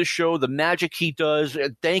producing of this show, the magic he does.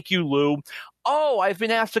 Thank you, Lou. Oh, I've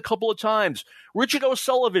been asked a couple of times. Richard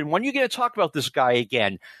O'Sullivan, when are you going to talk about this guy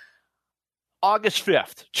again? August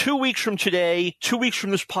 5th, 2 weeks from today, 2 weeks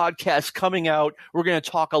from this podcast coming out, we're going to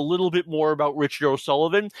talk a little bit more about Richard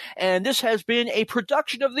O'Sullivan. And this has been a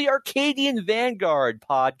production of the Arcadian Vanguard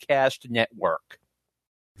Podcast Network.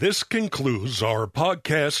 This concludes our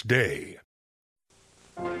podcast day.